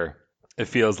said earlier, it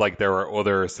feels like there were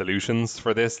other solutions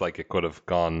for this. Like it could have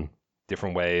gone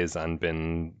different ways and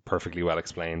been perfectly well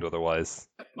explained otherwise.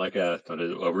 Like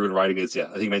ruin writing is,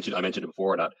 I think I mentioned it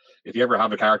before that if you ever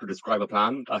have a character describe a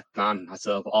plan, that plan has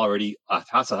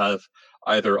to have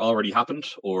either already happened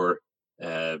or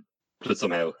split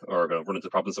somehow or going to run into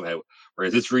problems somehow.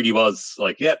 Whereas this really was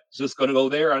like, just going to go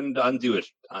there and do it,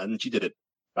 and she did it.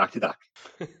 Back to Dak.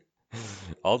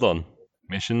 All done.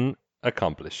 Mission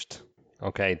accomplished.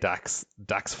 Okay, Dak's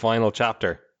final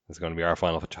chapter is going to be our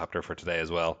final chapter for today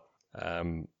as well.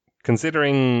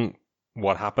 Considering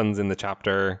what happens in the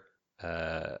chapter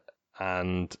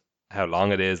and how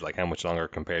long it is, like how much longer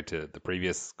compared to the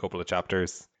previous couple of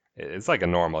chapters, it's like a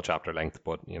normal chapter length,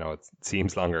 but it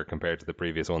seems longer compared to the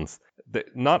previous ones.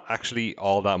 Not actually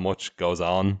all that much goes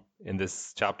on in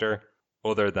this chapter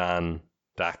other than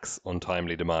Dak's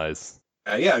untimely demise.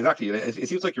 Yeah, exactly. It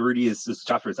seems like it really is. This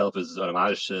chapter itself is an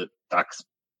homage to Dak's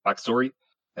backstory,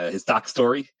 his Dak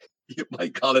story, you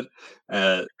might call it,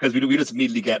 because we just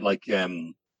immediately get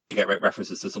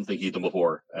references to something he'd done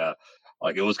before.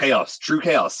 Like it was chaos, true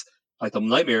chaos, like the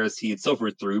nightmares he had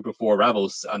suffered through before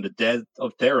Ravos and the death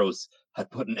of Theros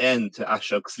had put an end to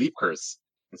Ashok's sleep curse.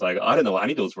 It's like I don't know what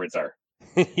any of those words are.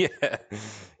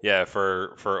 yeah.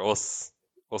 For us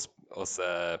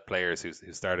players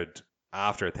who started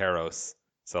after Theros.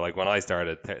 So like when I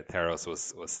started, Theros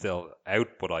was still out,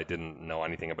 but I didn't know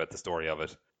anything about the story of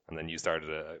it. And then you started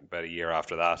about a year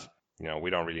after that. We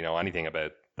don't really know anything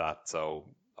about that. So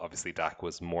obviously Dak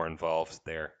was more involved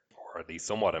there, or at least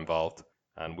somewhat involved,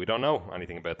 and we don't know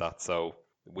anything about that. So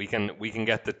we can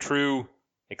get the true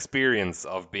experience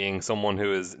of being someone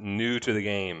who is new to the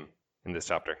game in this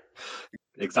chapter.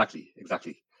 Exactly.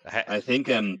 I think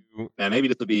maybe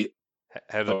this will be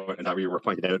how we were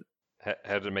pointed out.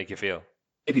 How did it make you feel?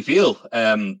 If you feel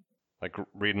like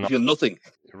reading nothing,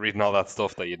 reading all that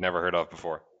stuff that you'd never heard of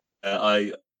before.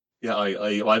 I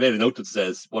made a note that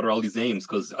says, "What are all these names?"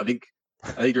 Because I think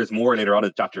there's more later on in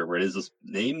the chapter where it is just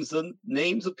names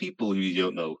of people who you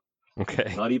don't know.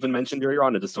 Okay. Not even mentioned earlier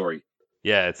on in the story.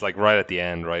 Yeah, it's like right at the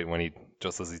end, right when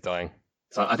just as he's dying.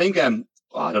 So I think I don't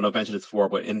know if I mentioned this before,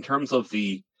 but in terms of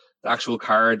the actual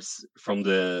cards from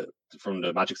the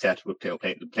Magic set with the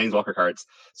Planeswalker cards,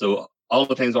 so all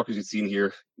the Planeswalkers you've seen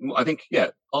here, I think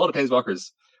all the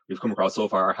Planeswalkers we've come across so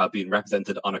far have been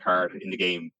represented on a card in the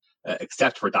game,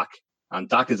 except for Dak. And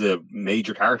Dak is a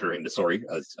major character in the story,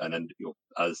 as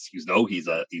you know,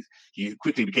 he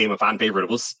quickly became a fan favorite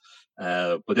of us.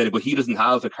 But he doesn't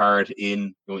have a card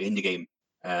in the game,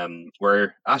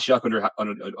 where Ashiok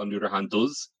on the other hand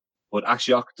does. But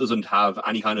Ashiok doesn't have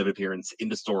any kind of appearance in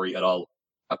the story at all,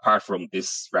 apart from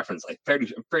this reference. I'm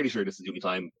fairly sure this is the only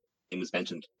time it was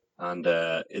mentioned. And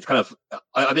it's kind of,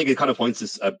 I think it kind of points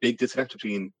to a big disconnect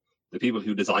between the people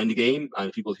who design the game and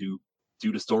the people who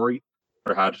do the story.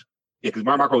 Because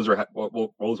Mark Rosewater,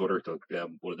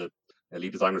 one of the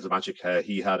lead designers of Magic,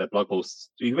 he had a blog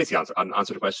post. He basically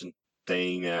answered the question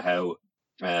saying how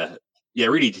yeah,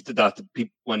 really, that the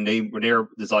people when they were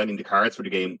designing the cards for the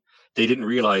game, they didn't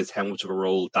realize how much of a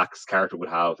role Dak's character would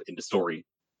have in the story.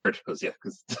 Because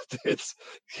it's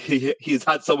he's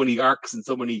had so many arcs and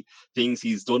so many things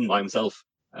he's done by himself.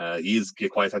 He is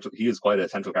quite essential. He is quite a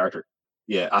central character.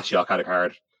 Yeah, Ashiok had a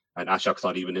card, and Ashiok's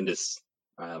not even in this.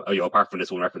 Apart from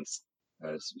this one reference,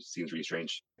 it seems really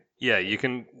strange. Yeah, you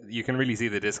can really see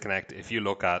the disconnect if you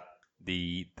look at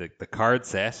the card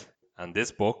set and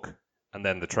this book and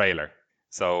then the trailer.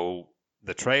 So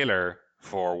the trailer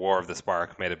for War of the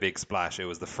Spark made a big splash. It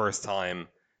was the first time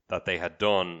that they had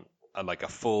done like a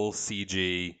full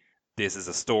CG, this is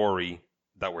a story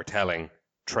that we're telling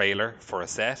trailer for a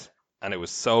set, and it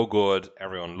was so good,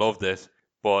 everyone loved it.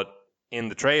 But in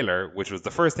the trailer, which was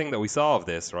the first thing that we saw of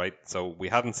this, right? So we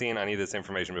hadn't seen any of this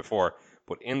information before,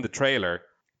 but in the trailer,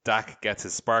 Dak gets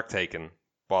his spark taken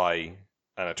by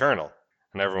an Eternal,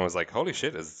 and everyone was like, "Holy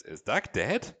shit, is Dak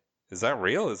dead? Is that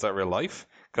real? Is that real life?"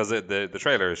 Because the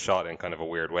trailer is shot in kind of a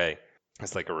weird way.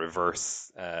 It's like a reverse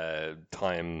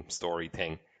time story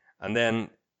thing. And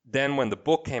then when the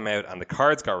book came out and the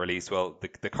cards got released, well,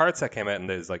 the card set came out and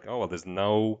there's like, oh well, there's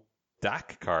no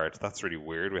Dak card. That's really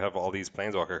weird. We have all these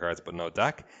Planeswalker cards, but no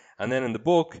Dak. And then in the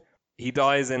book, he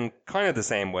dies in kind of the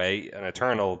same way. An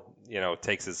Eternal,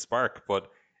 takes his spark, but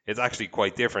it's actually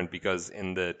quite different because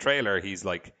in the trailer he's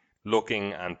like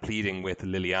looking and pleading with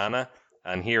Liliana,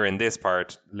 and here in this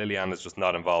part, Liliana's just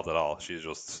not involved at all. She's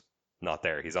just not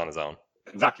there. He's on his own.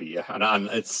 Exactly, yeah, and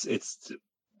it's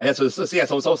yeah, so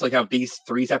it's almost like you have these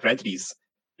three separate entities: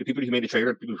 the people who made the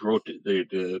trailer, the people who wrote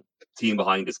the team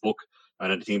behind this book,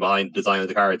 and then the team behind the design of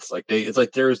the cards. Like it's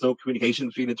like there is no communication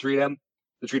between the three of them,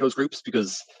 the three of those groups,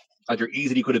 because there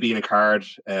easily could have been a card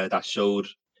that showed.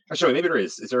 Actually, maybe there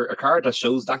is. Is there a card that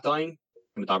shows Dak dying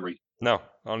in the Domri? No,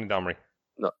 only Domri.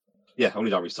 No, yeah,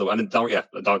 only Domri. So and then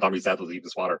Domri's death was even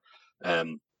smaller.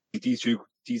 These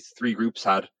three groups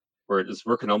where it was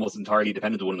working almost entirely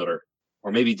dependent on one another,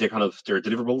 or maybe their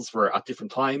deliverables were at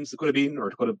different times. It could have been, or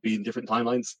it could have been different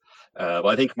timelines. But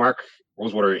I think Mark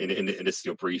Rosewater in this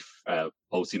brief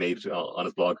post he made on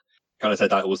his blog kind of said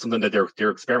that it was something that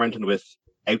they're experimenting with,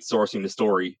 outsourcing the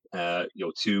story,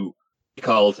 to be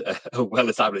called a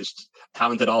well-established,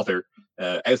 talented author,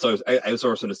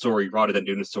 outsourcing the story rather than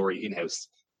doing the story in-house.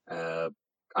 And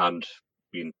I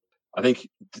mean, I think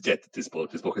this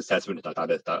book is testament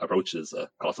that approach is a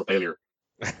colossal failure.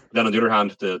 Then on the other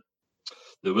hand, the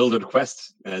Wildered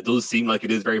Quest does seem like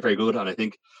it is very, very good, and I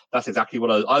think that's exactly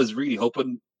what I was really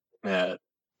hoping that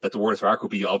the War of Spark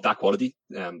would be of that quality.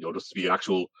 Just to be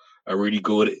a really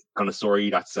good kind of story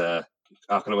that's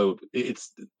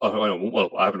it's well,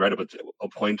 I haven't read it, but a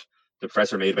point the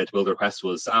professor made about the Wildered Quest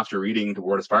was after reading the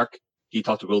War of Spark, he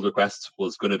thought the Wildered Quest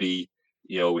was going to be,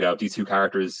 we have these two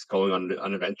characters going on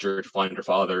an adventure to find their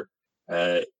father.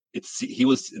 He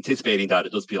was anticipating that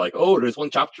it does be like, oh, there's one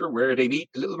chapter where they meet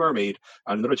the Little Mermaid,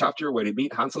 and another chapter where they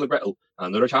meet Hansel and Gretel,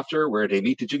 and another chapter where they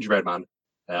meet the Gingerbread Man.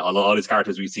 All these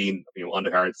characters we've seen, on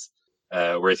the cards.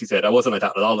 Whereas he said it wasn't like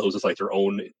that at all. It was just like their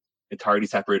own entirely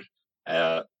separate,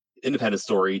 independent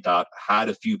story that had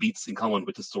a few beats in common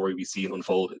with the story we see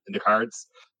unfold in the cards,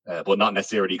 but not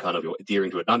necessarily kind of adhering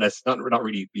to it. Not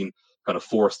really being kind of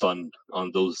forced on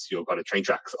those kind of train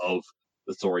tracks of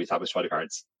the story established by the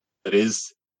cards. It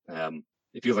is.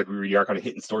 It feels like we really are kind of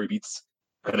hitting story beats,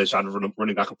 kind of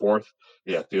running back and forth.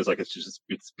 Yeah, it feels like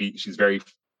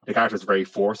the characters are very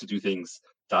forced to do things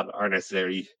that aren't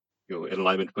necessarily in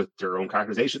alignment with their own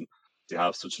characterization. They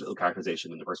have such little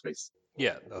characterization in the first place.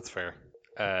 Yeah, that's fair.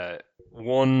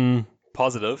 One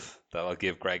positive that I'll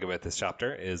give Greg about this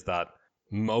chapter is that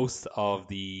most of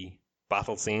the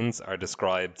battle scenes are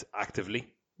described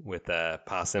actively with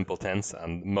past simple tense,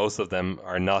 and most of them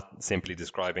are not simply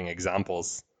describing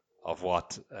examples of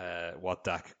what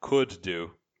Dak could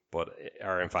do, but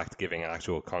are in fact giving an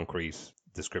actual concrete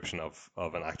description of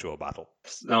an actual battle.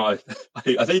 No, I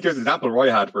think there's an example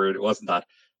Roy had where it wasn't that,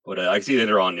 but I see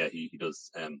later on, yeah, he does.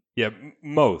 Yeah,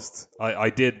 most. I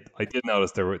did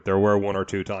notice there were one or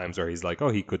two times where he's like, oh,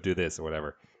 he could do this or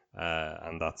whatever,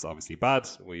 and that's obviously bad.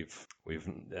 We've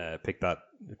picked that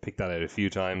out a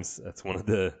few times. That's one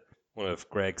of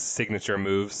Greg's signature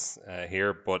moves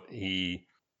here, but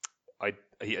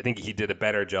I think he did a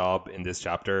better job in this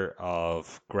chapter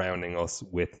of grounding us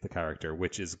with the character,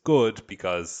 which is good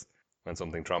because when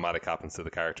something traumatic happens to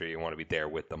the character, you want to be there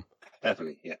with them.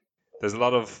 Definitely, yeah. There's a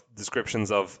lot of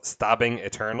descriptions of stabbing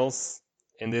Eternals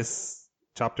in this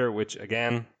chapter, which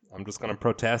again, I'm just going to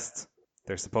protest.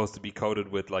 They're supposed to be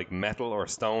coated with like metal or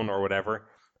stone or whatever.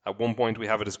 At one point, we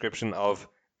have a description of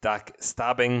Dak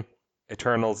stabbing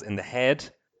Eternals in the head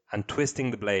and twisting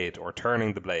the blade or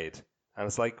turning the blade. And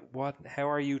it's like, what? How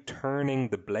are you turning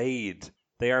the blade?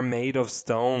 They are made of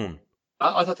stone.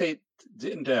 I thought they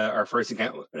didn't our first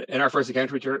encounter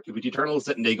with Eternals.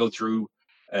 Didn't they go through,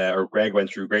 or Greg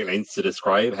went through great lengths to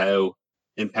describe how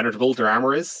impenetrable their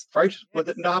armor is? Right? What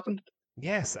didn't that happen?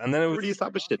 Yes, and then it was Really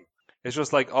established it. it's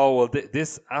just like, oh well,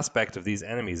 this aspect of these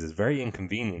enemies is very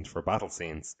inconvenient for battle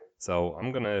scenes, so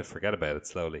I'm gonna forget about it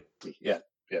slowly. Yeah,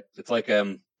 yeah. It's like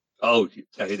oh,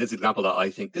 this example that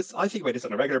I think about this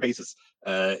on a regular basis.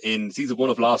 In season 1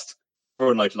 of Lost,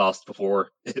 Fahrenheit Lost before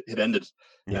it ended.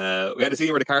 Yeah. We had a scene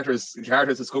where the characters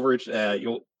discovered what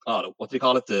do they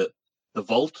call it, the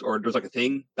vault, or there's like a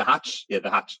thing, the hatch. Yeah, the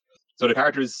hatch. So two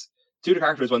of the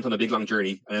characters went on a big long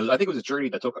journey, and I think it was a journey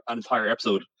that took an entire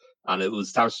episode, and it was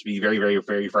established to be very very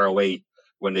very far away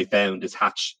when they found this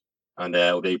hatch, and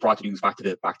they brought the news back to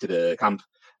the camp.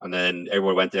 And then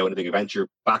everyone went out on a big adventure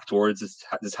back towards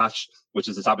this hatch, which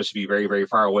is established to be very, very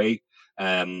far away.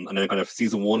 And then kind of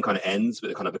season 1 kind of ends with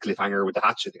a kind of a cliffhanger with the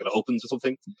hatch. I think it opens or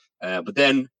something. But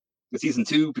then the season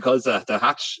 2, because the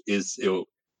hatch is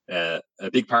a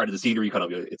big part of the scenery,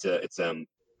 kind of it's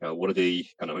one of the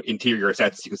kind of interior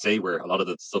sets, you could say, where a lot of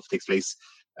the stuff takes place.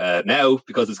 Now,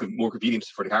 because it's more convenient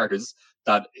for the characters,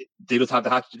 that they just have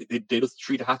the hatch. They just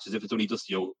treat the hatch as if it's only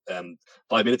just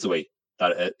 5 minutes away.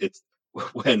 That it's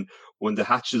when the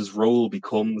hatch's role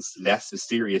becomes less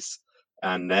mysterious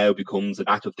and now becomes an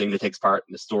active thing that takes part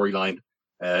in the storyline,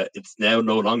 it's now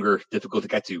no longer difficult to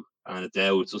get to, and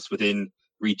it's just within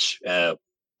reach by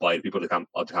the people of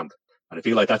the camp. And I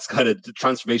feel like that's kind of the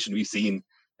transformation we've seen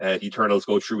the Eternals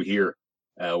go through here,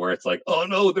 where it's like, oh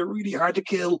no, they're really hard to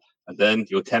kill, and then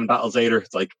 10 battles later,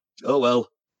 it's like, oh well,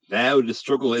 now the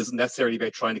struggle isn't necessarily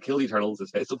about trying to kill the Eternals;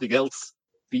 it's about something else.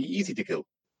 Be easy to kill.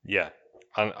 Yeah,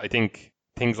 and I think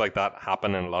things like that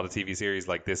happen in a lot of TV series.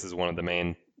 Like this is one of the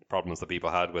main problems that people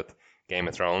had with Game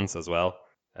of Thrones as well.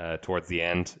 Towards the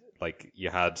end, like you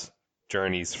had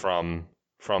journeys from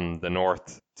the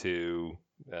north to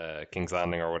King's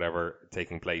Landing or whatever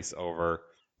taking place over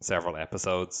several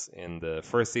episodes in the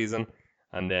first season,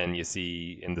 and then you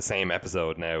see in the same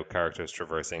episode now characters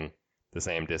traversing the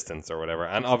same distance or whatever.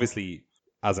 And obviously,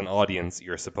 as an audience,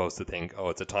 you're supposed to think, oh,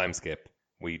 it's a time skip.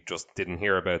 We just didn't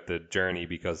hear about the journey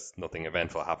because nothing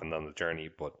eventful happened on the journey,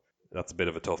 but that's a bit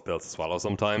of a tough pill to swallow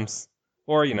sometimes.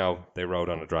 Or, they rode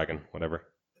on a dragon, whatever.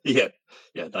 Yeah,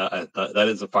 that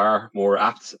is a far more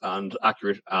apt and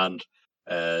accurate and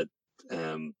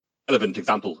relevant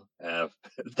example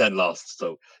than Lost.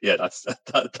 So yeah, that's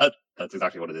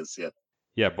exactly what it is. Yeah.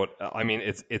 Yeah, but I mean,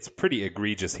 it's pretty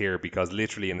egregious here because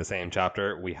literally in the same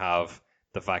chapter we have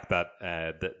the fact that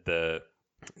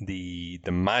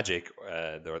the magic,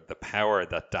 the power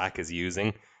that Dak is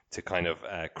using to kind of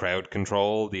crowd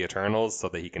control the Eternals so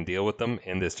that he can deal with them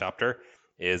in this chapter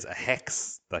is a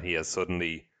hex that he has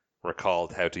suddenly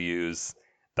recalled how to use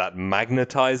that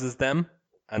magnetizes them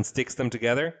and sticks them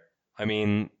together. I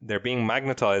mean, they're being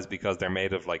magnetized because they're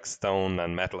made of like stone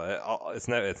and metal. It's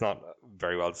not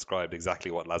very well described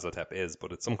exactly what Lazotep is,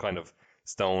 but it's some kind of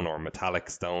stone or metallic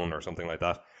stone or something like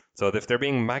that. So if they're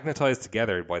being magnetized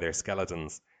together by their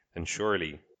skeletons, then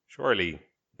surely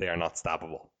they are not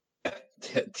stabbable.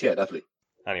 Yeah, definitely.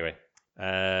 Anyway,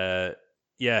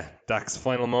 yeah, Dak's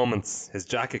final moments. His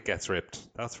jacket gets ripped.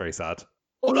 That's very sad.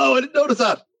 Oh no, I didn't notice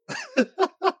that.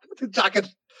 The jacket.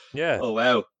 Yeah. Oh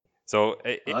wow. So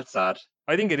that's sad.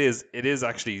 I think it is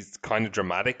actually kind of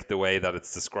dramatic the way that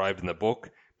it's described in the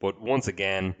book. But once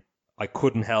again, I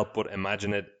couldn't help but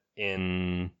imagine it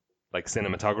in like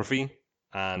cinematography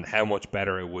and how much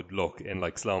better it would look in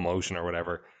like slow motion or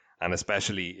whatever. And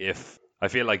especially if I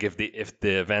feel like if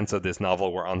the events of this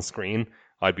novel were on screen,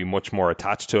 I'd be much more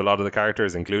attached to a lot of the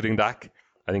characters, including Dak.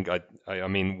 I think I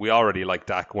mean we already like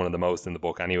Dak one of the most in the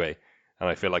book anyway, and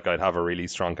I feel like I'd have a really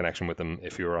strong connection with him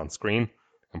if he were on screen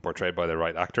and portrayed by the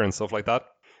right actor and stuff like that.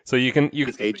 So you can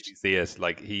really see it,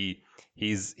 like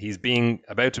he's being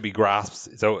about to be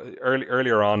grasped. So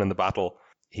earlier on in the battle,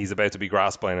 he's about to be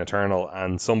grasped by an Eternal,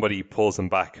 and somebody pulls him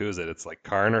back. Who is it? It's like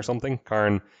Karn or something.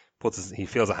 Karn he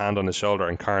feels a hand on his shoulder,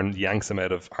 and Karn yanks him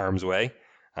out of harm's way,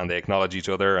 and they acknowledge each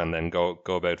other, and then go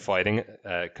about fighting,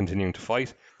 continuing to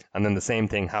fight. And then the same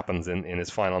thing happens in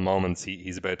his final moments.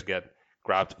 He's about to get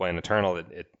grabbed by an Eternal.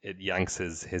 It yanks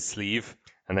his sleeve,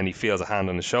 and then he feels a hand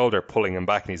on his shoulder pulling him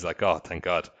back, and he's like, oh, thank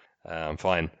God, I'm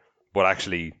fine. But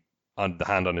actually, the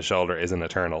hand on his shoulder is an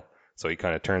Eternal. So he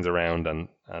kind of turns around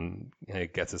and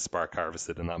gets his spark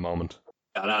harvested in that moment.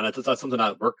 And that's something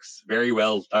that works very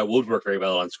well. That would work very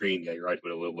well on screen. Yeah, you're right.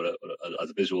 As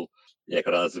a visual,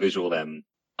 as a visual,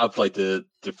 have like the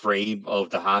frame of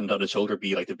the hand on the shoulder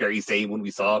be like the very same one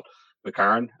we saw with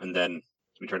Karn, and then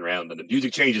we turn around and the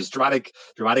music changes, dramatic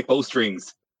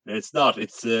bowstrings, and it's not.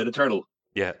 It's an Eternal.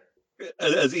 Yeah.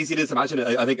 As easy as it is to imagine,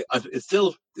 I think it's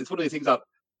one of the things that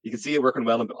you can see it working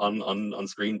well on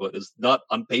screen, but it's not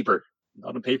on paper.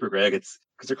 Not on paper, Greg. It's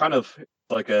because they're kind of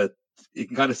like you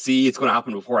can kind of see it's going to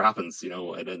happen before it happens,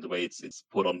 and then the way it's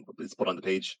put on the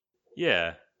page.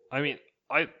 Yeah. I mean,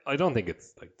 I don't think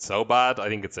it's like so bad. I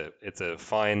think it's a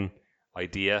fine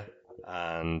idea,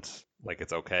 and like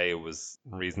it's okay. It was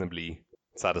reasonably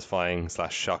satisfying /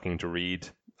 shocking to read.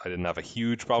 I didn't have a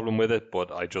huge problem with it,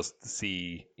 but I just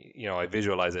see, I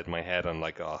visualize it in my head and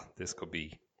like, oh, this could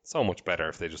be so much better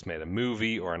if they just made a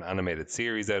movie or an animated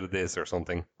series out of this or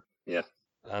something. Yeah.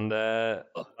 And that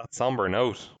somber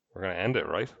note, we're going to end it,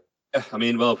 right? Yeah, I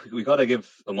mean, well, we got to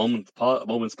give a moment's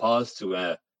pause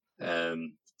to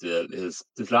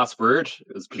his last word.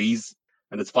 It was please,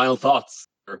 and his final thoughts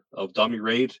of Dommy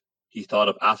Raid. He thought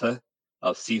of Atta,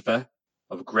 of Sifa,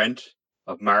 of Grent,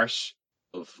 of Marsh,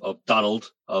 of Donald,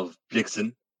 of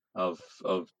Dixon, of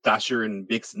Dasher and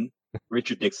Dixon,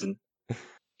 Richard Dixon.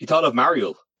 He thought of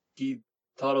Mario. He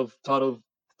thought of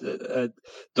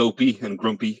Dopey and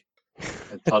Grumpy.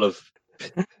 And thought of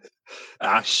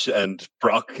Ash and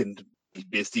Brock and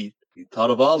Misty. He thought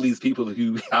of all these people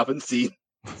who we haven't seen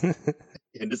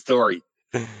in the story.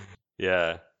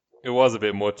 Yeah. It was a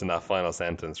bit much in that final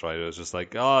sentence, right? It was just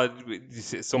like, oh,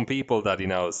 some people that he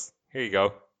knows. Here you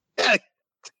go. Yeah,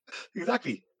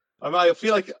 exactly. I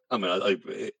feel like,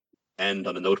 I end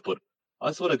on a note, but I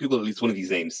just want to Google at least one of these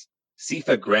names.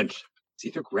 Sifa Grent.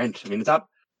 Sifa Grent. I mean, is that...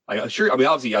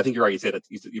 obviously, I think you're right. You said that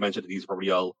you mentioned that these are probably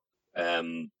all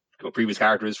previous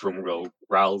characters from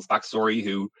Ral's backstory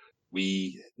who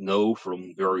we know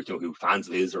from, or who fans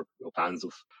of his or fans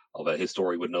of his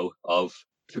story would know of.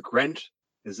 Sifa Grent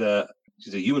she's a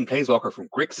human planeswalker from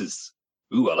Grixis.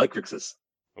 Ooh, I like Grixis.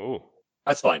 Oh,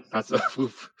 that's fine. That's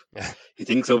he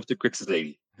thinks of the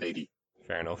Grixis lady.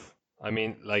 Fair enough. I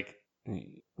mean, like,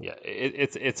 yeah,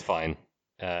 it's fine.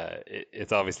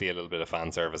 It's obviously a little bit of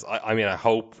fan service. I mean, I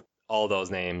hope all those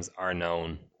names are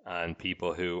known and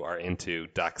people who are into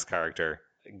Dak's character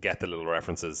get the little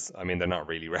references. I mean, they're not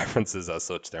really references as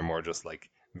such. They're more just like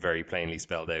very plainly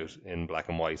spelled out in black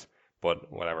and white.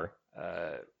 But whatever.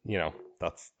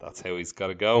 That's how he's got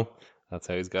to go. That's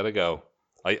how he's got to go.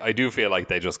 I do feel like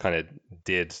they just kind of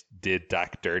did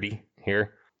Dak dirty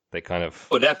here. They kind of...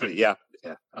 Oh, definitely, yeah.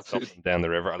 Yeah, absolutely. Down the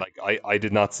river. Like, I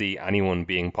did not see anyone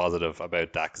being positive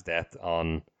about Dak's death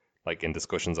in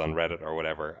discussions on Reddit or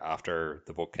whatever after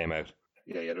the book came out.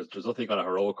 Yeah. There's nothing kind of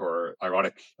heroic or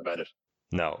ironic about it.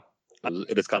 No.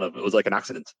 It was like an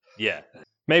accident. Yeah.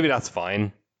 Maybe that's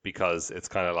fine because it's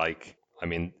kind of like, I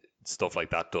mean, stuff like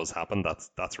that does happen.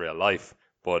 That's real life.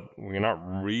 But we're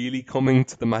not really coming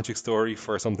to the Magic story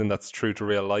for something that's true to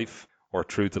real life or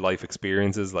true to life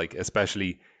experiences, like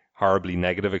especially horribly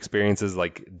negative experiences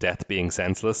like death being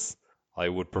senseless. I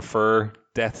would prefer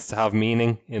deaths to have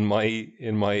meaning in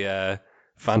my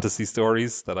fantasy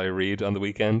stories that I read on the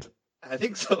weekend. I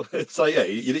think so. It's like, yeah,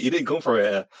 you didn't come for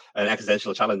an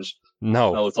existential challenge.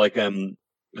 No, it's like I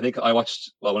think I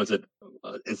watched, well, when I said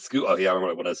in school, I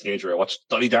remember when I was a teenager, I watched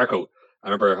Donnie Darko. I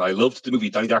remember I loved the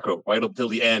movie Donnie Darko right up till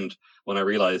the end when I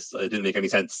realized it didn't make any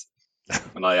sense.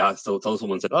 And I asked, told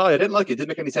someone, said, "Oh, I didn't like it. It didn't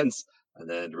make any sense." And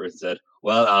then the person said,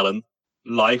 "Well, Alan,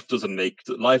 life doesn't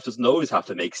always have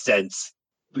to make sense.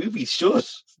 Movies should."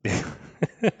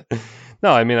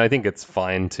 No, I mean, I think it's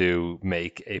fine to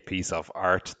make a piece of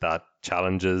art that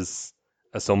challenges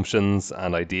assumptions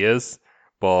and ideas,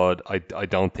 but I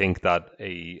don't think that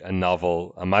a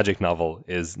magic novel,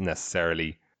 is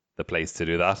necessarily the place to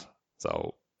do that.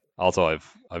 So, also,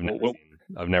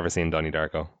 I've never seen Donnie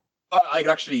Darko. I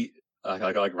could actually, I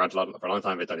rant for a long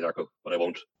time about Donnie Darko, but I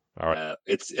won't. All right.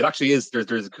 It actually is.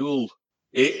 There's a cool.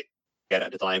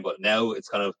 At the time, but now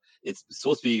it's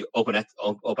supposed to be open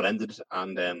ended,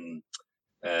 and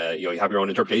you have your own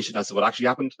interpretation as to what actually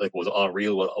happened. Like, was it all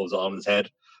real? What was all in his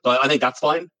head? So I think that's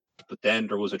fine. But then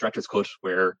there was a director's cut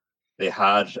where they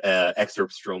had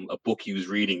excerpts from a book he was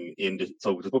reading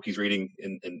the book he's reading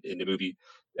in the movie.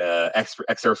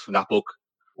 Excerpts from that book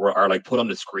are like put on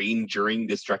the screen during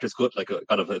this director's cut, like a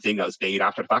kind of a thing that was made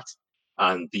after the fact.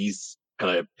 And these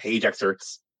kind of page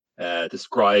excerpts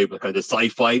describe kind of the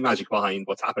sci-fi magic behind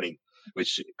what's happening,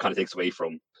 which kind of takes away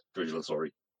from the original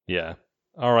story. Yeah.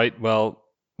 All right. Well,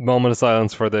 moment of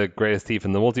silence for the greatest thief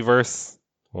in the multiverse.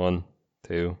 1,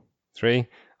 2, 3.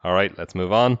 All right, let's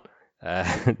move on.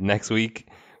 Next week,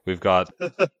 we've got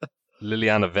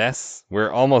Liliana Vess. We're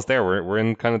almost there. We're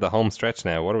in kind of the home stretch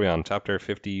now. What are we on? Chapter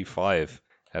 55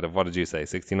 out of, what did you say,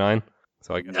 69?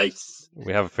 So I guess nice.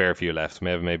 We have a fair few left. We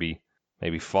have maybe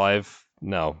 5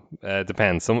 No,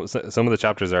 depends. Some of the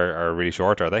chapters are really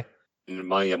short, are they?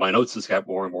 My notes just get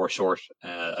more and more short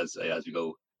as we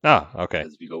go Okay.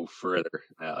 as we go further.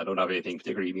 I don't have anything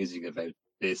particularly amusing about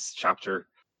this chapter.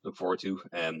 Look forward to.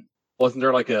 Wasn't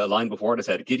there like a line before that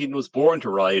said Gideon was born to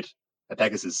ride a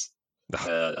Pegasus?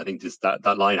 I think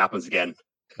that line happens again.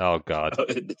 Oh God.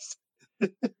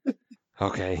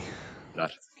 Okay.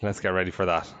 Let's get ready for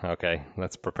that. Okay,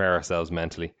 let's prepare ourselves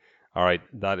mentally. All right,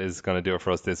 that is going to do it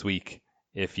for us this week.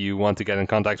 If you want to get in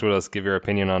contact with us, give your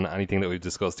opinion on anything that we've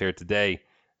discussed here today,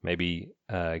 maybe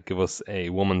give us a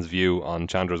woman's view on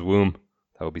Chandra's womb.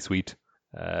 That would be sweet.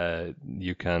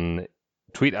 You can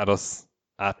tweet at us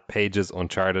at Pages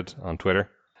Uncharted on Twitter.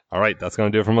 All right, that's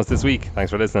going to do it from us this week.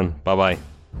 Thanks for listening. Bye-bye.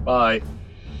 Bye.